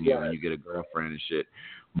Virginia when you get a girlfriend and shit.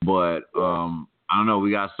 But, I don't know.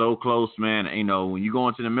 We got so close, man. When you go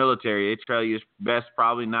into the military, they tell you it's best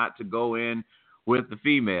probably not to go in with the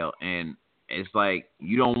female. And it's like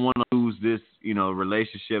you don't want to lose this,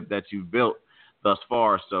 relationship that you've built thus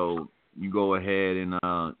far. So you go ahead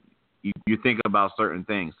and you think about certain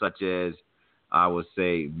things, such as, I would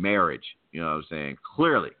say, marriage. You know what I'm saying?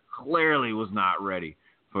 Clearly was not ready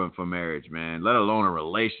for marriage, man, let alone a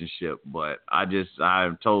relationship. But I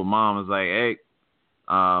told mom, I was like, hey,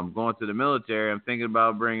 going to the military, I'm thinking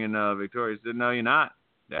about bringing Victoria. She said, no, you're not.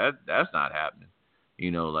 That's not happening.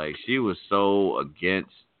 Like she was so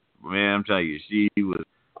against, man, I'm telling you, she was,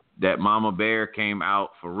 that mama bear came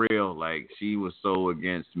out for real. Like she was so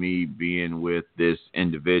against me being with this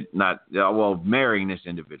individual, marrying this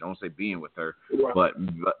individual. I won't say being with her, but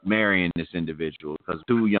marrying this individual because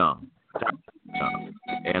too young.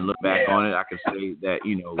 And look back on it, I can say that,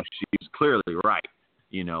 she's clearly right.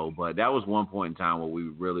 But that was one point in time where we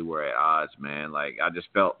really were at odds, man. Like, I just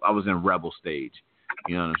felt I was in rebel stage.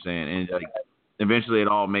 You know what I'm saying? And, like, eventually it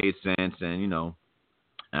all made sense. And,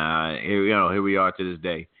 here we are to this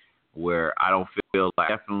day where I don't feel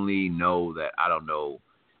like I definitely know that I don't know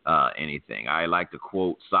anything. I like to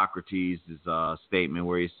quote Socrates' statement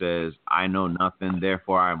where he says, I know nothing,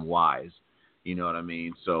 therefore I am wise. You know what I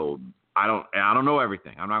mean? So I don't know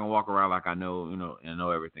everything. I'm not gonna walk around like I know, and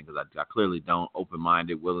know everything because I clearly don't.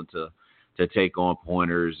 Open-minded, willing to take on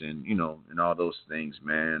pointers and and all those things,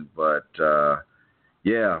 man. But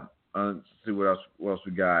let's see what else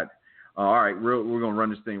we got. All right, we're gonna run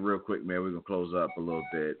this thing real quick, man. We're gonna close up a little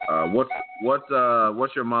bit.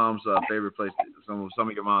 What's your mom's favorite place? Some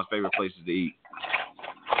of your mom's favorite places to eat?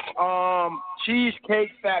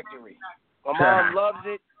 Cheesecake Factory. My mom loves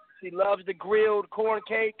it. She loves the grilled corn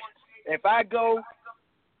cakes. If I go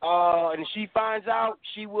and she finds out,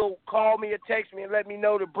 she will call me or text me and let me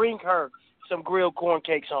know to bring her some grilled corn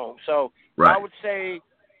cakes home. So right. I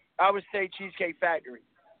would say Cheesecake Factory.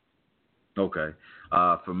 Okay.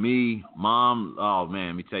 For me, Mom, oh man,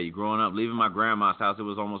 let me tell you, growing up, leaving my grandma's house, it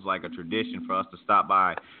was almost like a tradition for us to stop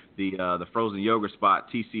by the frozen yogurt spot,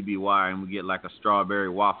 TCBY, and we get like a strawberry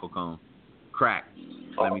waffle cone. Crack.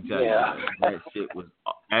 Let me tell you,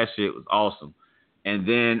 that shit was awesome. And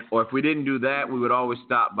then, or if we didn't do that, we would always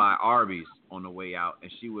stop by Arby's on the way out,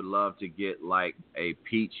 and she would love to get like a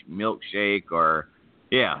peach milkshake or,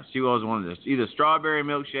 yeah, she always wanted either strawberry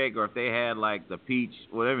milkshake or if they had like the peach,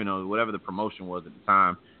 whatever the promotion was at the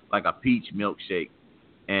time, like a peach milkshake.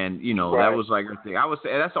 And, right. That was like her thing. I would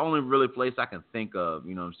say that's the only really place I can think of,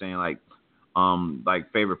 you know what I'm saying,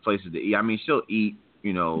 like favorite places to eat. I mean, she'll eat,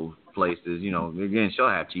 places, again, she'll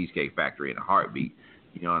have Cheesecake Factory in a heartbeat.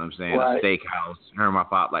 You know what I'm saying? Right. A steakhouse. Her and my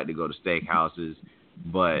pop like to go to steakhouses,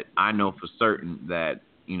 but I know for certain that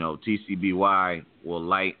TCBY will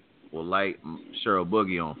light Cheryl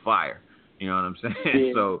Boogie on fire. You know what I'm saying?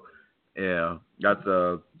 Yeah. So Yeah, that's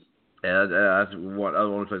that's one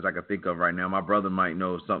other place I can think of right now. My brother might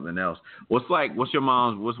know something else. What's one of your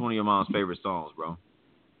mom's favorite songs, bro?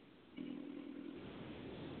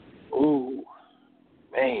 Ooh,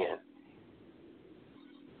 man.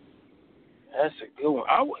 That's a good one.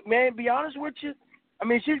 Man, be honest with you, I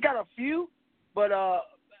mean, she's got a few, but I'm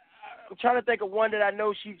trying to think of one that I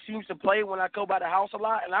know she seems to play when I go by the house a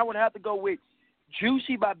lot, and I would have to go with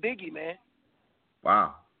Juicy by Biggie, man.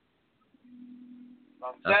 Wow.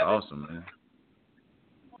 That's awesome, man.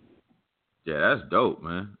 Yeah, that's dope,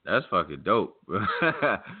 man. That's fucking dope.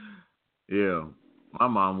 Yeah. My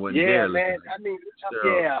mom wouldn't dare listen. Yeah, man. I mean,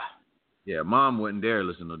 yeah. Yeah, mom wouldn't dare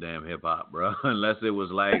listen to damn hip hop, bro, unless it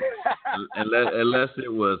was like, unless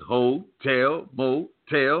it was hotel,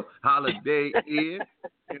 motel, Holiday Inn.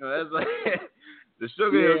 You know, that's like the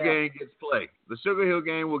Sugar Hill Gang gets play. The Sugar Hill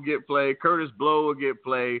Gang will get play. Curtis Blow will get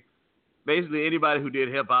play. Basically, anybody who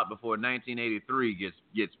did hip hop before 1983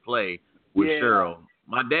 gets play with Cheryl.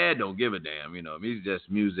 My dad don't give a damn. You know, he's just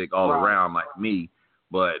music all around like me.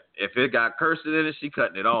 But if it got cursing in it, she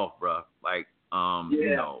cutting it off, bro. Like,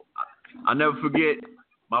 you know. I never forget,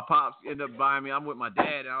 my pops ended up buying me. I'm with my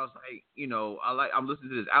dad, and I was like, you know, I'm listening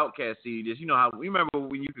to this Outkast CD. Just, you know how you remember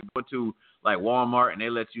when you could go to like Walmart and they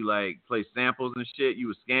let you like play samples and shit. You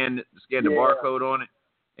would scan the barcode on it,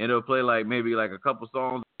 and it'll play like maybe like a couple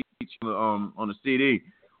songs each on the CD.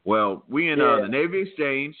 Well, we in the Navy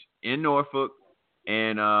Exchange in Norfolk,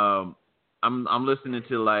 and I'm listening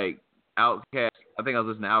to like Outkast. I think I was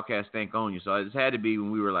listening to Outkast Stank On You. So it had to be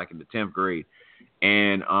when we were like in the 10th grade.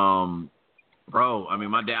 And bro, I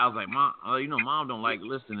mean, my dad, I was like, Mom, you know, Mom don't like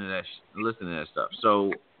listening to that stuff.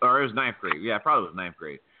 So, or it was 9th grade. Yeah, probably was 9th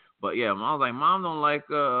grade. But yeah, I was like, Mom don't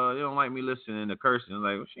like me listening to cursing.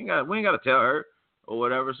 Like, we ain't got to tell her or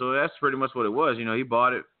whatever. So that's pretty much what it was. You know, he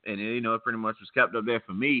bought it, and you know, it pretty much was kept up there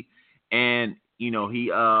for me. And you know,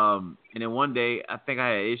 he and then one day, I think I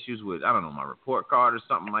had issues with, I don't know, my report card or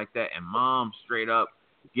something like that. And Mom straight up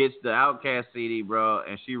gets the Outkast CD, bro,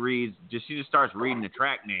 and she just starts reading the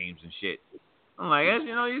track names and shit. I'm like,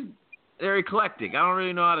 you know, they're eclectic. I don't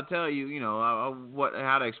really know how to tell you, you know,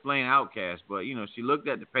 how to explain Outkast, but you know, she looked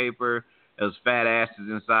at the paper. There was fat asses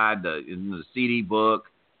inside the CD book,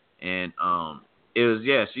 and it was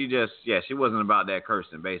she wasn't about that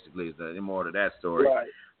cursing. Basically, is the more to that story. Right.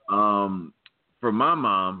 For my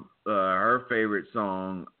mom, her favorite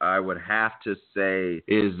song I would have to say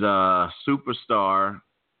is "Superstar."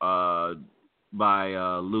 By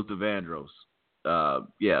Luther Vandross.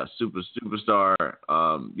 Superstar.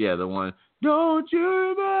 The one. Don't you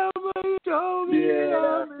remember you told me you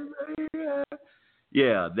loved me, baby?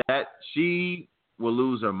 Yeah, that she will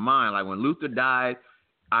lose her mind. Like when Luther died,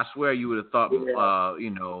 I swear you would have thought,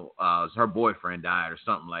 her boyfriend died or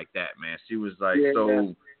something like that. Man, she was like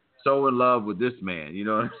so in love with this man. You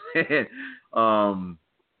know what I'm saying?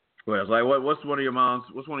 Well, it's like what's one of your mom's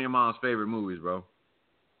favorite movies, bro?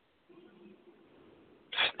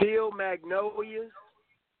 Steel Magnolias.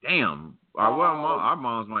 Damn. Our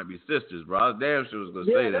moms might be sisters, bro. I was damn sure was going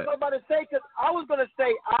to say that. That's what I'm about to say, because I was going to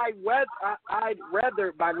say I'd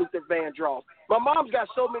rather by Luther Vandross. My mom's got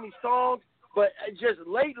so many songs, but just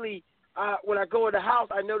lately, when I go in the house,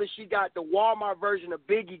 I notice she got the Walmart version of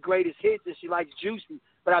Biggie Greatest Hits, and she likes Juicy.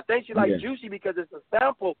 But I think she likes Juicy because it's a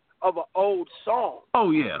sample of an old song.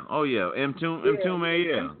 Oh, yeah. M2M,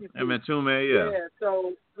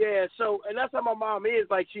 yeah. So, and that's how my mom is.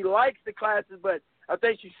 Like, she likes the classes, but I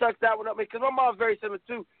think she sucks that one up. Because my mom's very similar,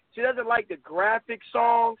 too. She doesn't like the graphic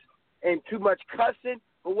songs and too much cussing.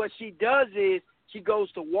 But what she does is she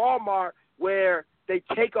goes to Walmart where they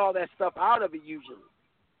take all that stuff out of it usually.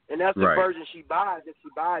 And that's the version she buys if she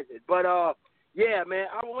buys it. But, yeah, man,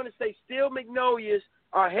 I want to say Steel Magnolias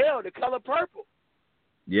are hell, The Color Purple.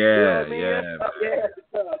 Yeah, you know what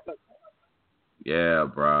I mean? Yeah,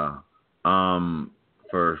 bro.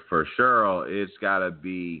 For Cheryl, it's gotta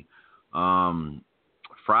be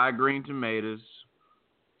Fried Green Tomatoes,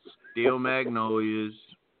 Steel Magnolias.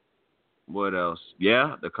 What else?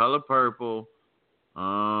 Yeah, The Color Purple.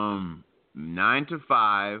 9 to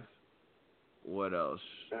 5. What else?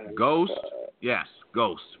 Ghost. Yes,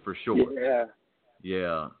 Ghost for sure.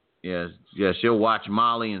 Yeah. She'll watch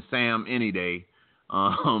Molly and Sam any day.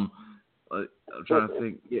 I'm trying to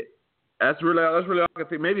think. Yeah, that's really all I can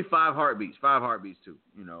think. Maybe 5 Heartbeats. 5 Heartbeats too.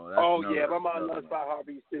 You know. That's my mom loves 5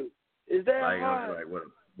 Heartbeats too. Is that like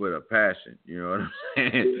with a passion? You know what I'm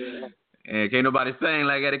saying? Yeah. And can't nobody sing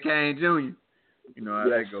like Eddie Kane Jr. You know how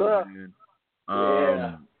that goes. Man.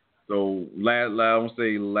 So I want to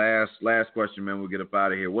say last question, man. We'll get up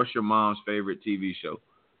out of here. What's your mom's favorite TV show?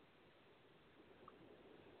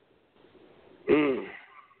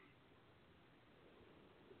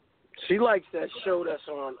 She likes that show that's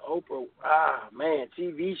on Oprah. Ah, man,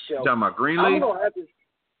 TV show. You talking about I'm Greenleaf? gonna have to.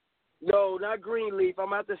 No, not Greenleaf. I'm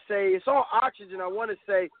about to say it's on Oxygen. I want to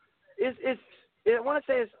say I want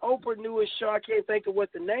to say it's Oprah's newest show. I can't think of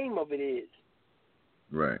what the name of it is.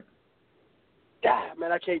 Right. God,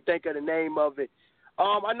 man, I can't think of the name of it.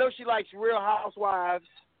 I know she likes Real Housewives,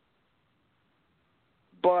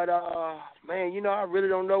 but man, I really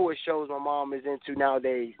don't know what shows my mom is into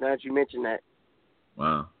nowadays. Now that you mention that.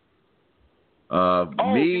 Wow.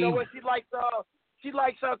 Me. You know what? She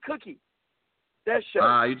likes Cookie. That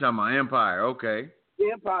show. You talking about Empire? Okay.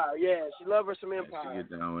 Empire, yeah. She loves her some Empire. She get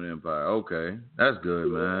down with Empire. Okay, that's good,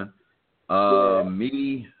 man.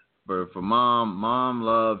 Me, for mom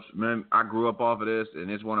loves. Man, I grew up off of this, and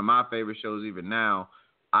it's one of my favorite shows even now.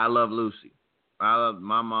 I Love Lucy. My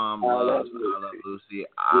mom loves I Love Lucy.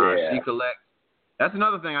 She collects. That's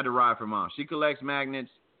another thing I derive from mom. She collects magnets.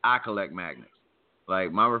 I collect magnets.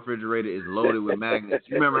 Like, my refrigerator is loaded with magnets.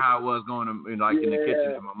 You remember how it was going in the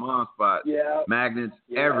kitchen to my mom's spot? Yeah. Magnets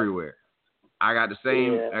everywhere. I got the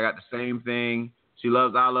same thing. She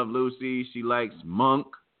loves I Love Lucy. She likes Monk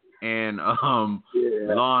and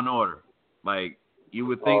Law and Order. Like, you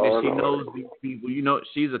would think that she knows these people.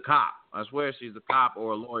 She's a cop. I swear she's a cop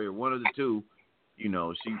or a lawyer, one of the two. She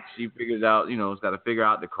figures out, has got to figure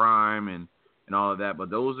out the crime and all of that. But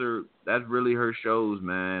that's really her shows,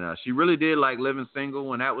 man. She really did like Living Single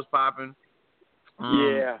when that was popping.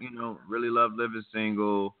 Really loved Living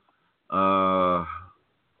Single. I'm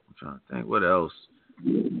trying to think what else.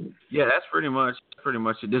 Yeah, that's pretty much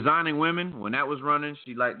it. Designing Women, when that was running,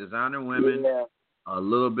 she liked Designing Women. Yeah. A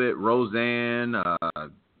little bit Roseanne. I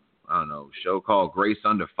don't know, show called Grace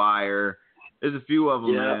Under Fire. There's a few of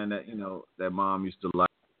them, man, that that mom used to like.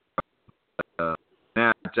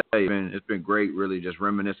 Man, I tell you, man, it's been great, really, just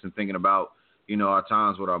reminiscing, thinking about our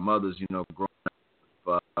times with our mothers, growing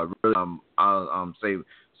up. Really, I'll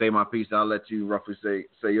say my piece. I'll let you roughly say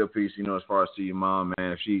your piece, as far as to your mom,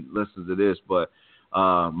 man, if she listens to this. But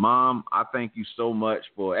Mom, I thank you so much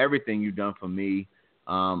for everything you've done for me.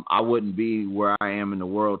 I wouldn't be where I am in the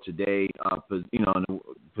world today, in the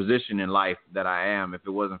position in life that I am, if it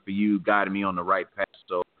wasn't for you guiding me on the right path.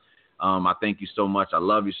 So I thank you so much. I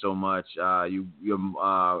love you so much. You're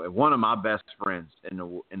one of my best friends in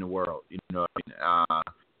the world.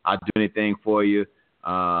 I'd do anything for you.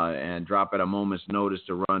 And drop at a moment's notice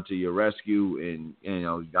to run to your rescue,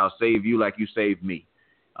 and I'll save you like you saved me,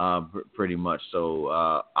 pretty much. So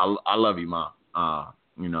I love you, Mom.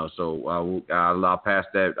 So I'll pass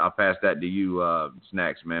that to you,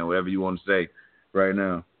 Snacks, man. Whatever you want to say right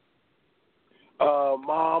now.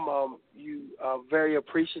 Mom, you very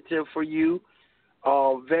appreciative for you.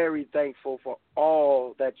 Very thankful for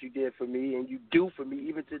all that you did for me and you do for me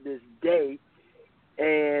even to this day.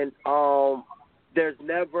 And there's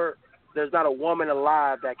not a woman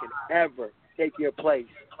alive that can ever take your place.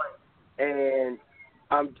 And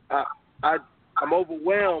I'm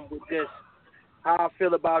overwhelmed with this, how I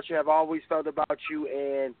feel about you, I've always felt about you,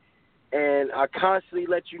 and I constantly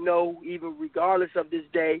let you know, even regardless of this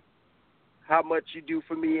day, how much you do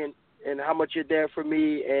for me and how much you're there for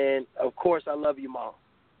me. And of course, I love you, Mom.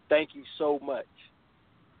 Thank you so much.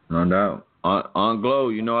 No doubt. On Glow,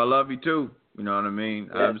 I love you too. You know what I mean?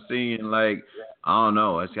 Yeah. I'm seeing I don't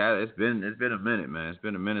know. It's been a minute, man. It's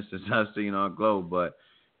been a minute since I've seen on Glow, but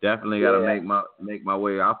definitely got to make my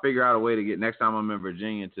way. I'll figure out a way to get next time I'm in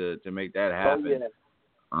Virginia to make that happen.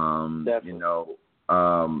 Definitely.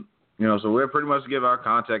 So we'll pretty much give our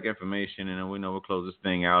contact information, and then we'll close this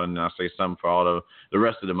thing out, and I'll say something for all the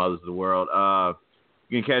rest of the mothers of the world.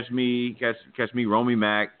 You can catch me, Romy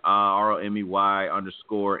Mac, ROMEY_MAK.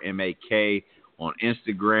 on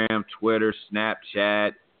Instagram, Twitter,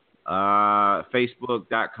 Snapchat,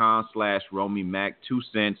 Facebook.com/RomyMac 2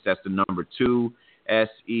 cents. That's the number 2, SENSE.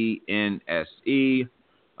 You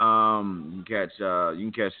can catch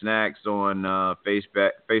Snacks on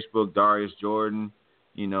Facebook, Darius Jordan.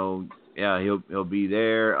 He'll be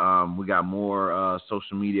there. We got more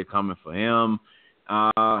social media coming for him.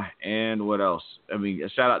 And what else? I mean,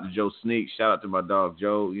 shout out to Joe Sneak. Shout out to my dog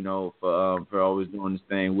Joe, for always doing this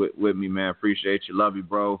thing with me, man. Appreciate you. Love you,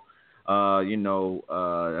 bro. Karoon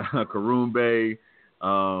Bay,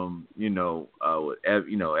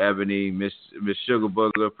 Ebony, Miss Sugar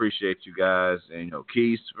Booger. Appreciate you guys. And,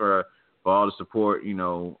 Keith for all the support,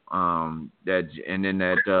 that, and then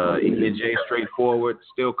that ENJ Straightforward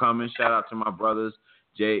still coming. Shout out to my brothers,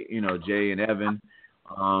 Jay and Evan.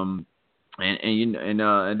 And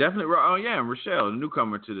definitely, and Rochelle, the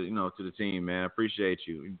newcomer to the team, man. Appreciate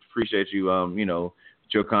you, with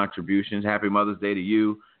your contributions. Happy Mother's Day to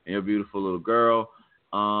you and your beautiful little girl.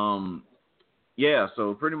 Yeah,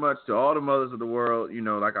 so pretty much to all the mothers of the world,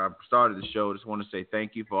 like I started the show, just want to say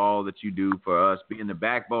thank you for all that you do for us, being the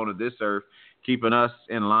backbone of this earth, keeping us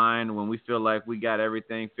in line when we feel like we got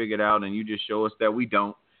everything figured out, and you just show us that we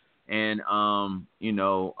don't. And,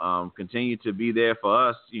 continue to be there for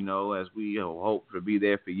us, as we hope to be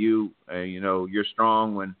there for you. You're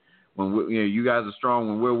strong when you guys are strong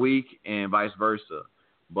when we're weak, and vice versa.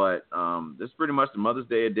 But this is pretty much the Mother's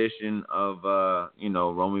Day edition of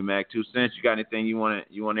Romy Mac 2 Cents. You got anything you want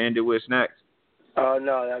to end it with next?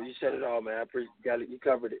 No, you said it all, man. I appreciate you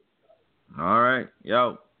covered it. All right,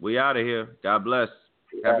 yo, we out of here. God bless.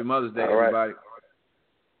 Yeah. Happy Mother's Day, everybody.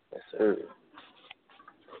 Yes, sir.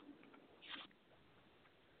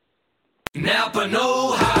 Napa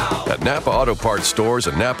know-how. At Napa Auto Parts stores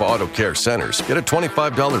and Napa Auto Care centers, get a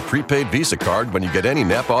 $25 prepaid Visa card when you get any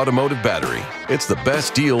Napa Automotive battery. It's the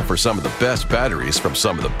best deal for some of the best batteries from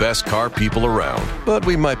some of the best car people around. But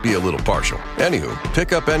we might be a little partial. Anywho,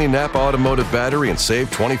 pick up any Napa Automotive battery and save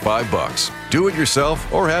 $25. Do it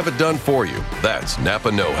yourself or have it done for you. That's Napa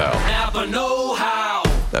know-how. Napa know-how.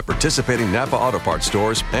 At participating Napa Auto Parts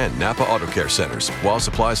stores and Napa Auto Care centers while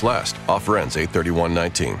supplies last. Offer ends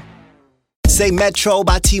 8/31/19. Say Metro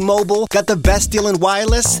by T-Mobile got the best deal in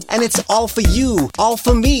wireless, and it's all for you, all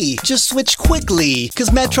for me. Just switch quickly,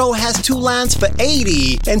 because Metro has 2 lines for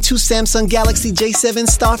 $80 and 2 Samsung Galaxy J7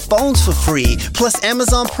 Star phones for free, plus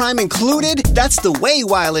Amazon Prime included. That's the way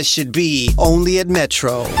wireless should be, only at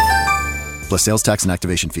Metro. Plus sales tax and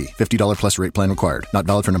activation fee. $50 plus rate plan required. Not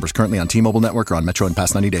valid for numbers currently on T-Mobile network or on Metro in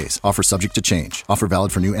past 90 days. Offer subject to change. Offer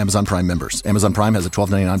valid for new Amazon Prime members. Amazon Prime has a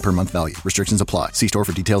 $12.99 per month value. Restrictions apply. See store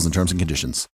for details and terms and conditions.